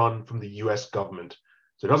on the run from the US government.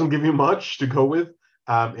 So it doesn't give you much to go with.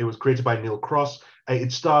 It was created by Neil Cross.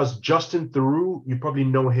 It stars Justin Theroux. You probably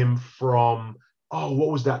know him from,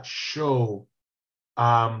 what was that show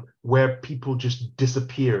where people just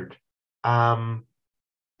disappeared? The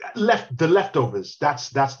Leftovers. That's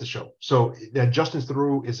the show. So Justin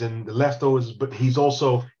Theroux is in The Leftovers, but he's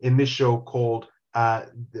also in this show called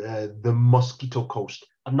The Mosquito Coast.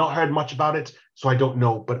 I've not heard much about it, so I don't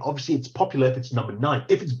know. But obviously, it's popular if it's number 9.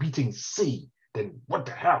 If it's beating C, then what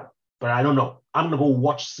the hell? But I don't know. I'm gonna go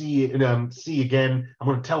watch C again. I'm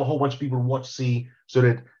gonna tell a whole bunch of people to watch C so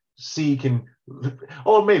that C can,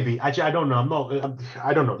 or maybe actually I don't know.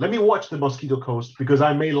 I don't know. Let me watch The Mosquito Coast because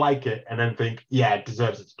I may like it and then think, yeah, it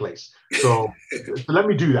deserves its place. So let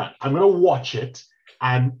me do that. I'm gonna watch it,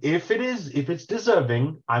 and if it's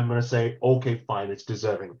deserving, I'm gonna say, okay, fine, it's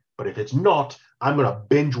deserving. But if it's not, I'm gonna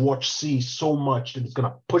binge watch C so much that it's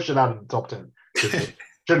gonna push it out of the top 10. It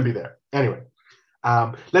shouldn't be there. Anyway.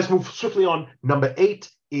 Let's move swiftly on. Number 8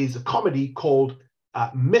 is a comedy called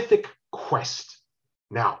Mythic Quest.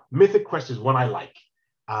 Now, Mythic Quest is one I like.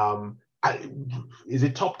 Is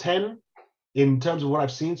it top 10 in terms of what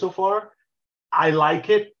I've seen so far? I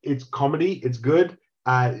like it. It's comedy. It's good.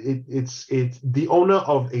 It's the owner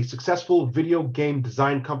of a successful video game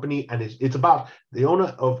design company, and it's about the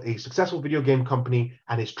owner of a successful video game company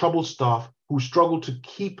and his troubled staff who struggle to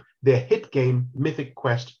keep their hit game Mythic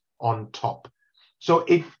Quest on top. So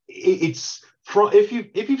it's from if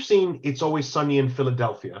you've seen It's Always Sunny in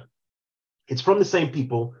Philadelphia, it's from the same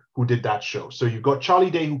people who did that show. So you've got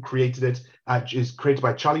Charlie Day who created it. It's created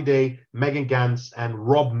by Charlie Day, Megan Gantz, and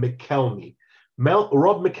Rob McElhenney.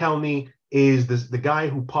 Rob McElhenney is the guy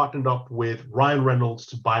who partnered up with Ryan Reynolds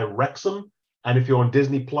to buy Wrexham. And if you're on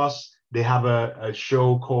Disney Plus, they have a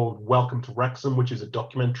show called Welcome to Wrexham, which is a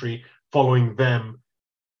documentary following them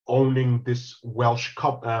owning this Welsh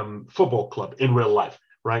football club in real life,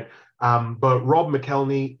 right? But Rob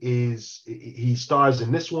McElhenney he stars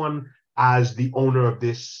in this one as the owner of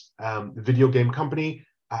this video game company.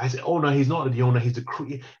 As owner, he's not the owner. He's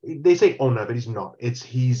they say owner, but he's not.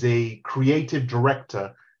 He's a creative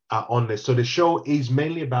director on this. So the show is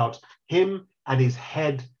mainly about him and his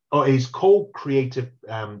co-creative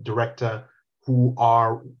director, who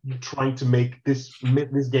are trying to make this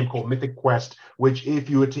game called Mythic Quest, which if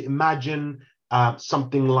you were to imagine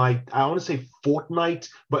something like, I want to say Fortnite,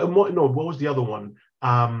 but what was the other one?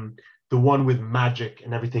 The one with magic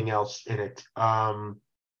and everything else in it.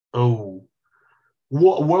 World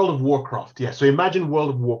of Warcraft. Yeah, so imagine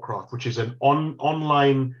World of Warcraft, which is an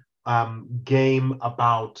online game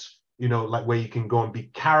about, like where you can go and be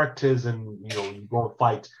characters and, you go and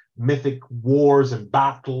fight mythic wars and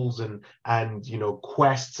battles and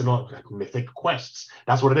quests and all, like Mythic Quests.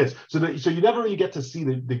 That's what it is. So you never really get to see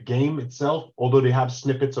the game itself, although they have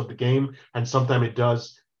snippets of the game, and sometimes it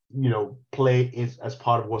does play as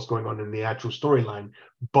part of what's going on in the actual storyline.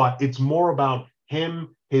 But it's more about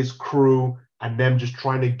him, his crew, and them just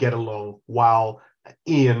trying to get along, while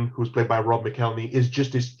Ian, who's played by Rob McElhenney, is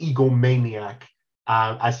just this egomaniac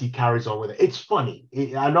as he carries on with it. It's funny.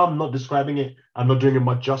 I know I'm not describing it. I'm not doing it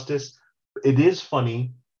much justice. It is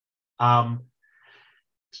funny.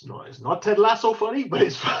 It's not Ted Lasso funny, but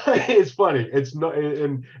it's it's funny. It's not,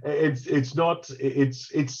 and it's not.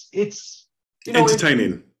 It's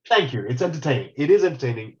entertaining. Thank you. It's entertaining. It is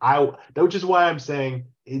entertaining. Which is why I'm saying,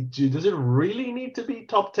 does it really need to be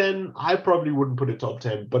top 10? I probably wouldn't put it top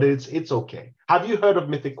 10, but it's okay. Have you heard of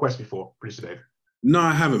Mythic Quest before, Producer Dave? No,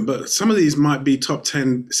 I haven't. But some of these might be top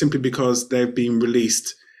 10 simply because they've been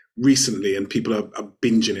released recently and people are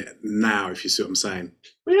binging it now, if you see what I'm saying.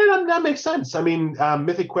 Yeah, that makes sense. I mean,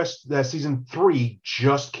 Mythic Quest season 3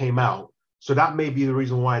 just came out. So that may be the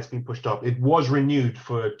reason why it's been pushed up. It was renewed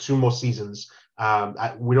for 2 more seasons.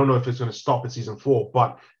 We don't know if it's going to stop at season 4,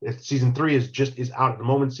 but season 3 is out at the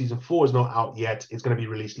moment. Season 4 is not out yet. It's going to be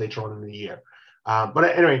released later on in the year. But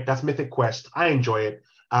anyway, that's Mythic Quest. I enjoy it.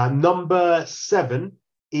 Number 7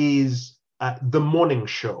 is The Morning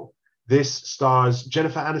Show. This stars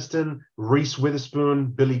Jennifer Aniston, Reese Witherspoon,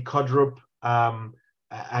 Billy Crudup, and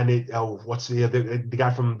what's the guy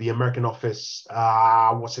from The American Office?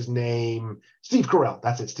 What's his name? Steve Carell.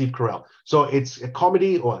 That's it, Steve Carell. So it's a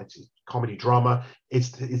comedy, or it's a comedy drama. It's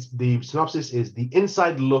the synopsis is the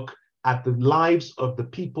inside look at the lives of the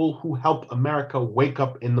people who help America wake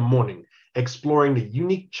up in the morning, exploring the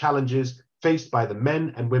unique challenges faced by the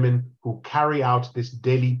men and women who carry out this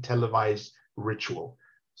daily televised ritual.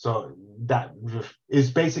 So that is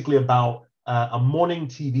basically about a morning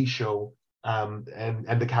TV show and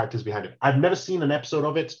the characters behind it. I've never seen an episode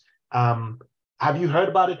of it. Have you heard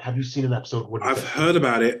about it? Have you seen an episode? I've heard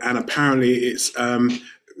about it, and apparently it's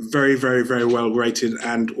very, very, very well rated,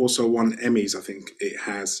 and also won Emmys. I think it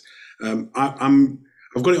has.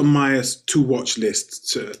 I've got it on my to-watch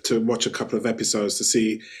list to watch a couple of episodes to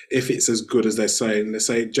see if it's as good as they say. And they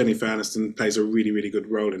say Jennifer Aniston plays a really, really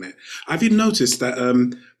good role in it. Have you noticed that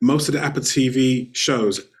most of the Apple TV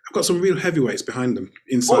shows have got some real heavyweights behind them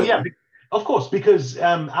inside? Oh, yeah, of course, because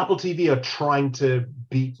Apple TV are trying to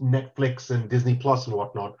beat Netflix and Disney Plus and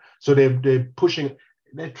whatnot. So they're pushing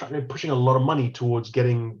a lot of money towards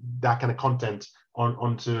getting that kind of content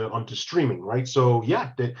onto streaming, right? So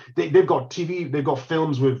yeah, they've got TV, they've got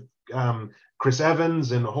films with Chris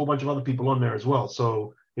Evans and a whole bunch of other people on there as well.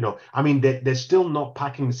 So I mean, they're still not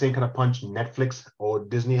packing the same kind of punch Netflix or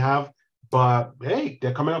Disney have, but hey,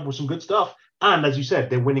 they're coming up with some good stuff. And as you said,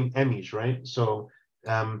 they're winning Emmys, right? So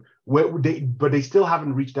but they still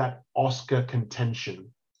haven't reached that Oscar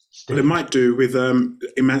contention stage. But it might do with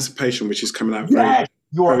Emancipation, which is coming out yes,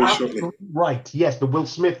 you're very absolutely shortly. right. Yes, the Will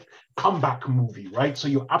Smith comeback movie, right? So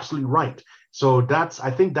you're absolutely right. So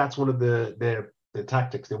I think that's one of their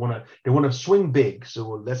tactics. They want to swing big.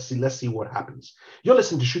 So let's see what happens. You're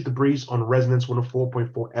listening to Shoot the Breeze on Resonance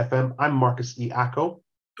 104.4 FM. I'm Marcus E. Acko.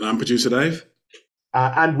 And I'm producer Dave.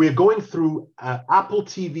 And we're going through Apple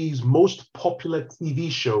TV's most popular TV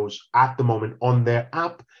shows at the moment on their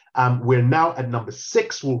app. We're now at number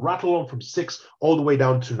 6. We'll rattle on from 6 all the way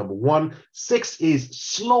down to number 1. 6 is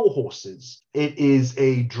Slow Horses. It is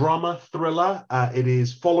a drama thriller. It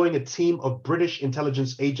is following a team of British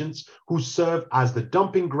intelligence agents who serve as the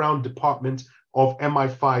dumping ground department of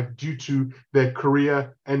MI5 due to their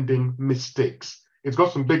career-ending mistakes. It's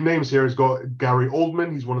got some big names here. It's got Gary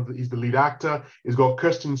Oldman. He's the lead actor. It's got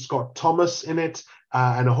Kirsten Scott Thomas in it,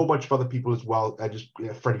 and a whole bunch of other people as well.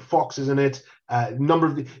 Freddie Fox is in it.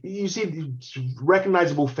 You see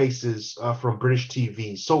recognizable faces from British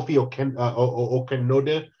TV. Sophie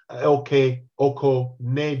Okonedo.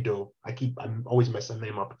 I'm always messing her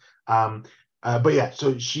name up. But yeah,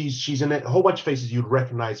 so she's in it. A whole bunch of faces you'd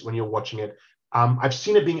recognize when you're watching it. I've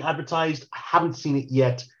seen it being advertised. I haven't seen it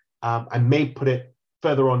yet. I may put it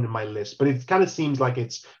further on in my list, but it kind of seems like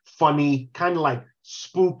it's funny, kind of like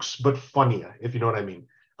Spooks, but funnier, if you know what I mean.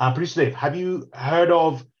 Producer Dave, have you heard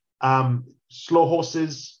of Slow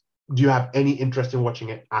Horses? Do you have any interest in watching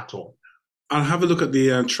it at all? I'll have a look at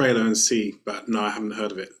the trailer and see, but no, I haven't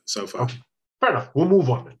heard of it so far. Okay. Fair enough. We'll move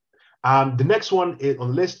on then. The next one is on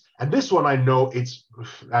the list, and this one I know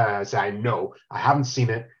I haven't seen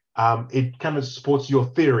it. It kind of supports your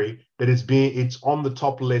theory that it's on the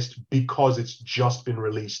top list because it's just been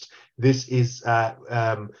released. This is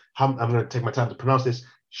I'm going to take my time to pronounce this,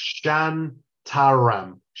 Shantaram,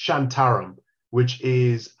 which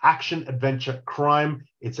is action adventure crime.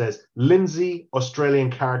 It says Lindsay, Australian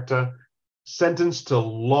character, sentenced to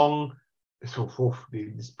long.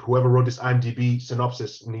 Whoever wrote this IMDb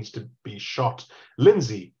synopsis needs to be shot.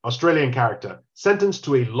 Lindsay, Australian character, sentenced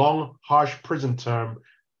to a long, harsh prison term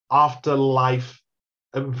after life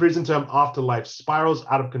spirals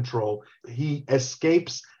out of control. He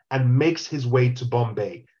escapes and makes his way to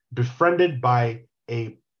Bombay, befriended by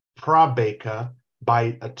a Prabaker.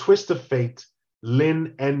 By a twist of fate,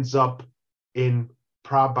 Lynn ends up in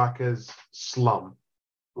Prabaker's slum.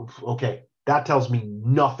 Okay, that tells me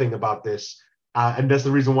nothing about this. And that's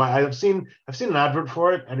the reason why I've seen an advert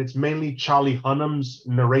for it, and it's mainly Charlie Hunnam's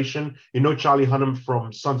narration. You know Charlie Hunnam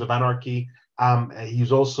from Sons of Anarchy.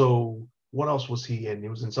 He's also, what else was he in? He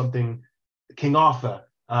was in something, King Arthur,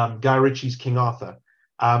 Guy Ritchie's King Arthur.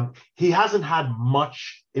 He hasn't had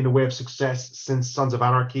much in the way of success since Sons of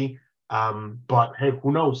Anarchy, but hey,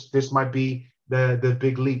 who knows? This might be the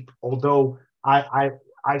big leap. Although I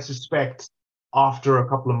suspect after a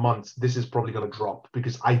couple of months, this is probably going to drop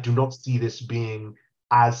because I do not see this being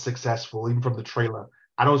as successful, even from the trailer.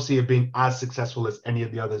 I don't see it being as successful as any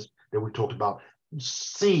of the others that we talked about.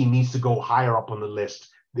 C needs to go higher up on the list.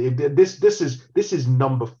 This is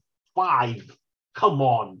number 5. Come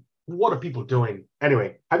on, what are people doing?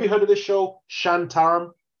 Anyway, have you heard of this show,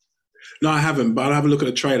 Shantaram? No, I haven't, but I'll have a look at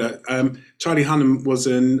the trailer. Charlie Hunnam was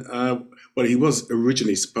in. Well, he was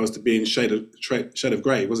originally supposed to be in Shade of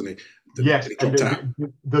Grey, wasn't he? Yes, he dropped out.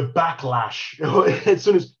 The backlash as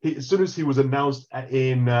soon as he was announced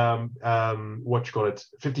in what you call it,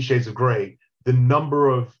 50 Shades of Grey, the number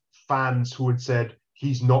of fans who had said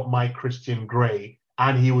he's not my Christian Grey,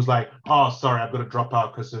 and he was like, "Oh, sorry, I've got to drop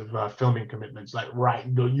out because of filming commitments." Like,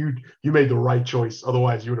 right, no, you made the right choice.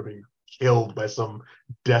 Otherwise, you would have been killed by some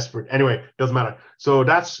desperate. Anyway, doesn't matter. So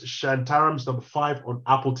that's Shantaram's number 5 on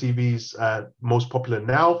Apple TV's most popular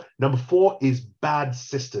now. Number 4 is Bad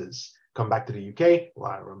Sisters. Come back to the UK,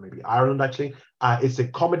 or maybe Ireland actually. It's a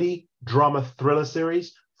comedy drama thriller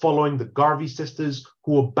series following the Garvey sisters,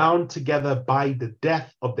 who are bound together by the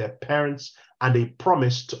death of their parents and a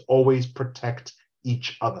promise to always protect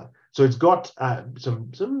each other. So it's got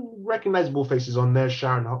some recognizable faces on there: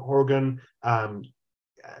 Sharon Horgan,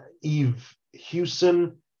 Eve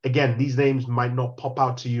Hewson. Again, these names might not pop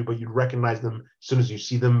out to you, but you'd recognize them as soon as you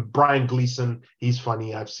see them. Brian Gleeson, he's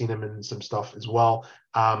funny. I've seen him in some stuff as well.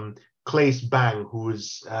 Claes Bang, who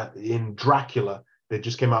is in Dracula, that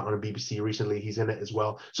just came out on a BBC recently. He's in it as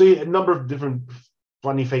well. So yeah, a number of different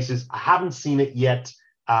funny faces. I haven't seen it yet,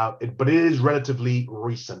 but it is relatively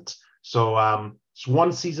recent. So it's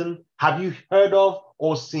 1 season. Have you heard of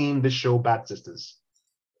or seen the show Bad Sisters?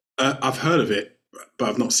 I've heard of it, but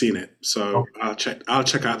I've not seen it. So Okay. I'll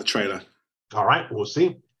check out the trailer. All right, we'll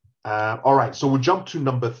see. All right, so we'll jump to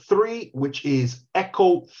number 3, which is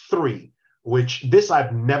Echo 3, which this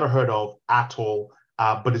I've never heard of at all,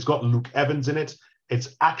 but it's got Luke Evans in it.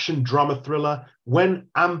 It's action drama thriller. When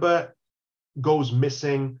Amber goes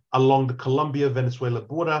missing along the Colombia-Venezuela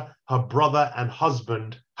border, her brother and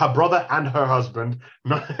her husband,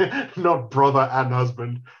 not brother and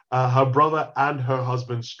husband, her brother and her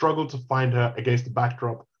husband struggle to find her against the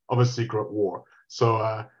backdrop of a secret war.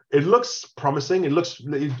 So it looks promising.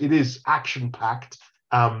 It is action-packed.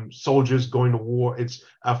 Soldiers going to war. It's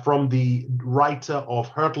from the writer of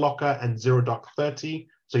Hurt Locker and Zero Dark 30.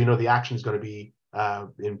 So you know the action is going to be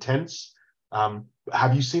intense.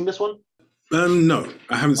 Have you seen this one? No,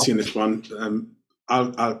 I haven't seen this one.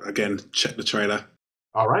 I'll again check the trailer.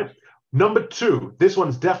 All right. Number 2. This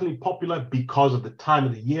one's definitely popular because of the time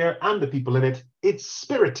of the year and the people in it. It's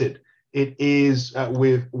Spirited. It is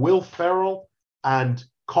with Will Ferrell and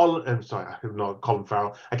Colin. I'm sorry, not Colin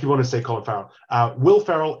Farrell. I keep wanting to say Colin Farrell. Will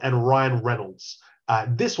Ferrell and Ryan Reynolds.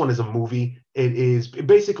 This one is a movie. It is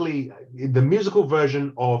basically the musical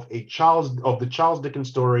version of the Charles Dickens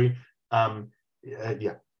story. A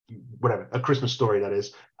Christmas Story, that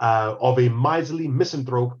is, of a miserly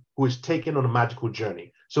misanthrope who is taken on a magical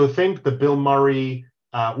journey. So think the Bill Murray.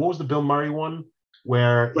 What was the Bill Murray one?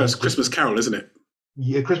 Well, it's Christmas Carol, isn't it?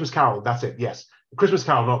 Yeah, Christmas Carol. That's it. Yes, Christmas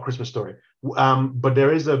Carol, not Christmas Story. But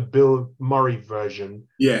there is a Bill Murray version.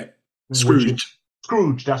 Yeah, Scrooge.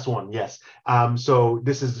 Scrooge, that's the one. Yes. So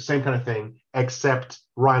this is the same kind of thing, except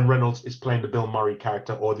Ryan Reynolds is playing the Bill Murray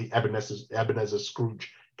character, or the Ebenezer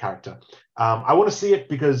Scrooge character. I want to see it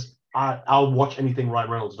because I'll watch anything Ryan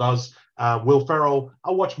Reynolds does. Will Ferrell,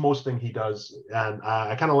 I'll watch most thing he does, and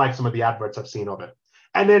I kind of like some of the adverts I've seen of it.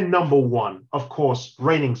 And then number 1, of course,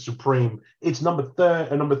 reigning supreme. It's number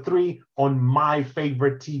 3 on my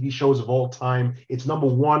favorite TV shows of all time. It's number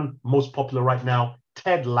 1 most popular right now,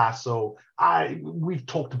 Ted Lasso. We've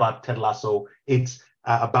talked about Ted Lasso. It's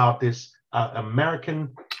about this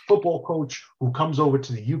American football coach who comes over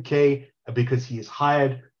to the UK because he is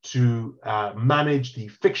hired to manage the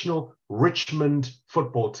fictional Richmond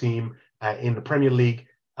football team in the Premier League.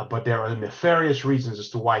 But there are nefarious reasons as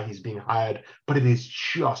to why he's being hired. But it is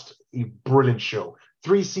just a brilliant show.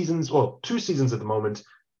 2 seasons at the moment.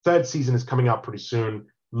 3rd season is coming out pretty soon.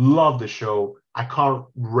 Love the show. I can't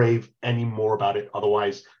rave any more about it.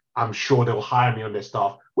 Otherwise, I'm sure they'll hire me on their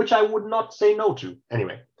staff, which I would not say no to.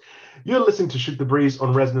 Anyway, you're listening to Shoot the Breeze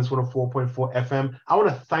on Resonance 104.4 FM. I want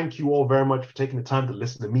to thank you all very much for taking the time to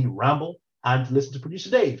listen to me ramble and to listen to producer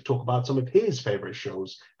Dave talk about some of his favorite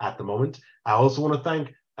shows at the moment. I also want to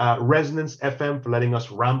thank Resonance FM for letting us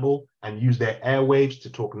ramble and use their airwaves to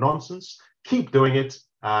talk nonsense. Keep doing it,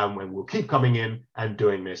 and we'll keep coming in and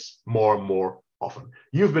doing this more and more often.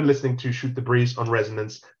 You've been listening to Shoot the Breeze on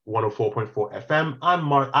Resonance 104.4 FM.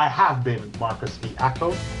 I have been Marcus E.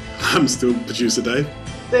 Acko. I'm still producer Dave.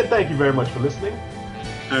 Then thank you very much for listening.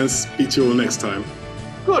 and speak to you all next time.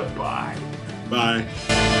 Goodbye.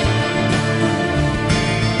 Bye.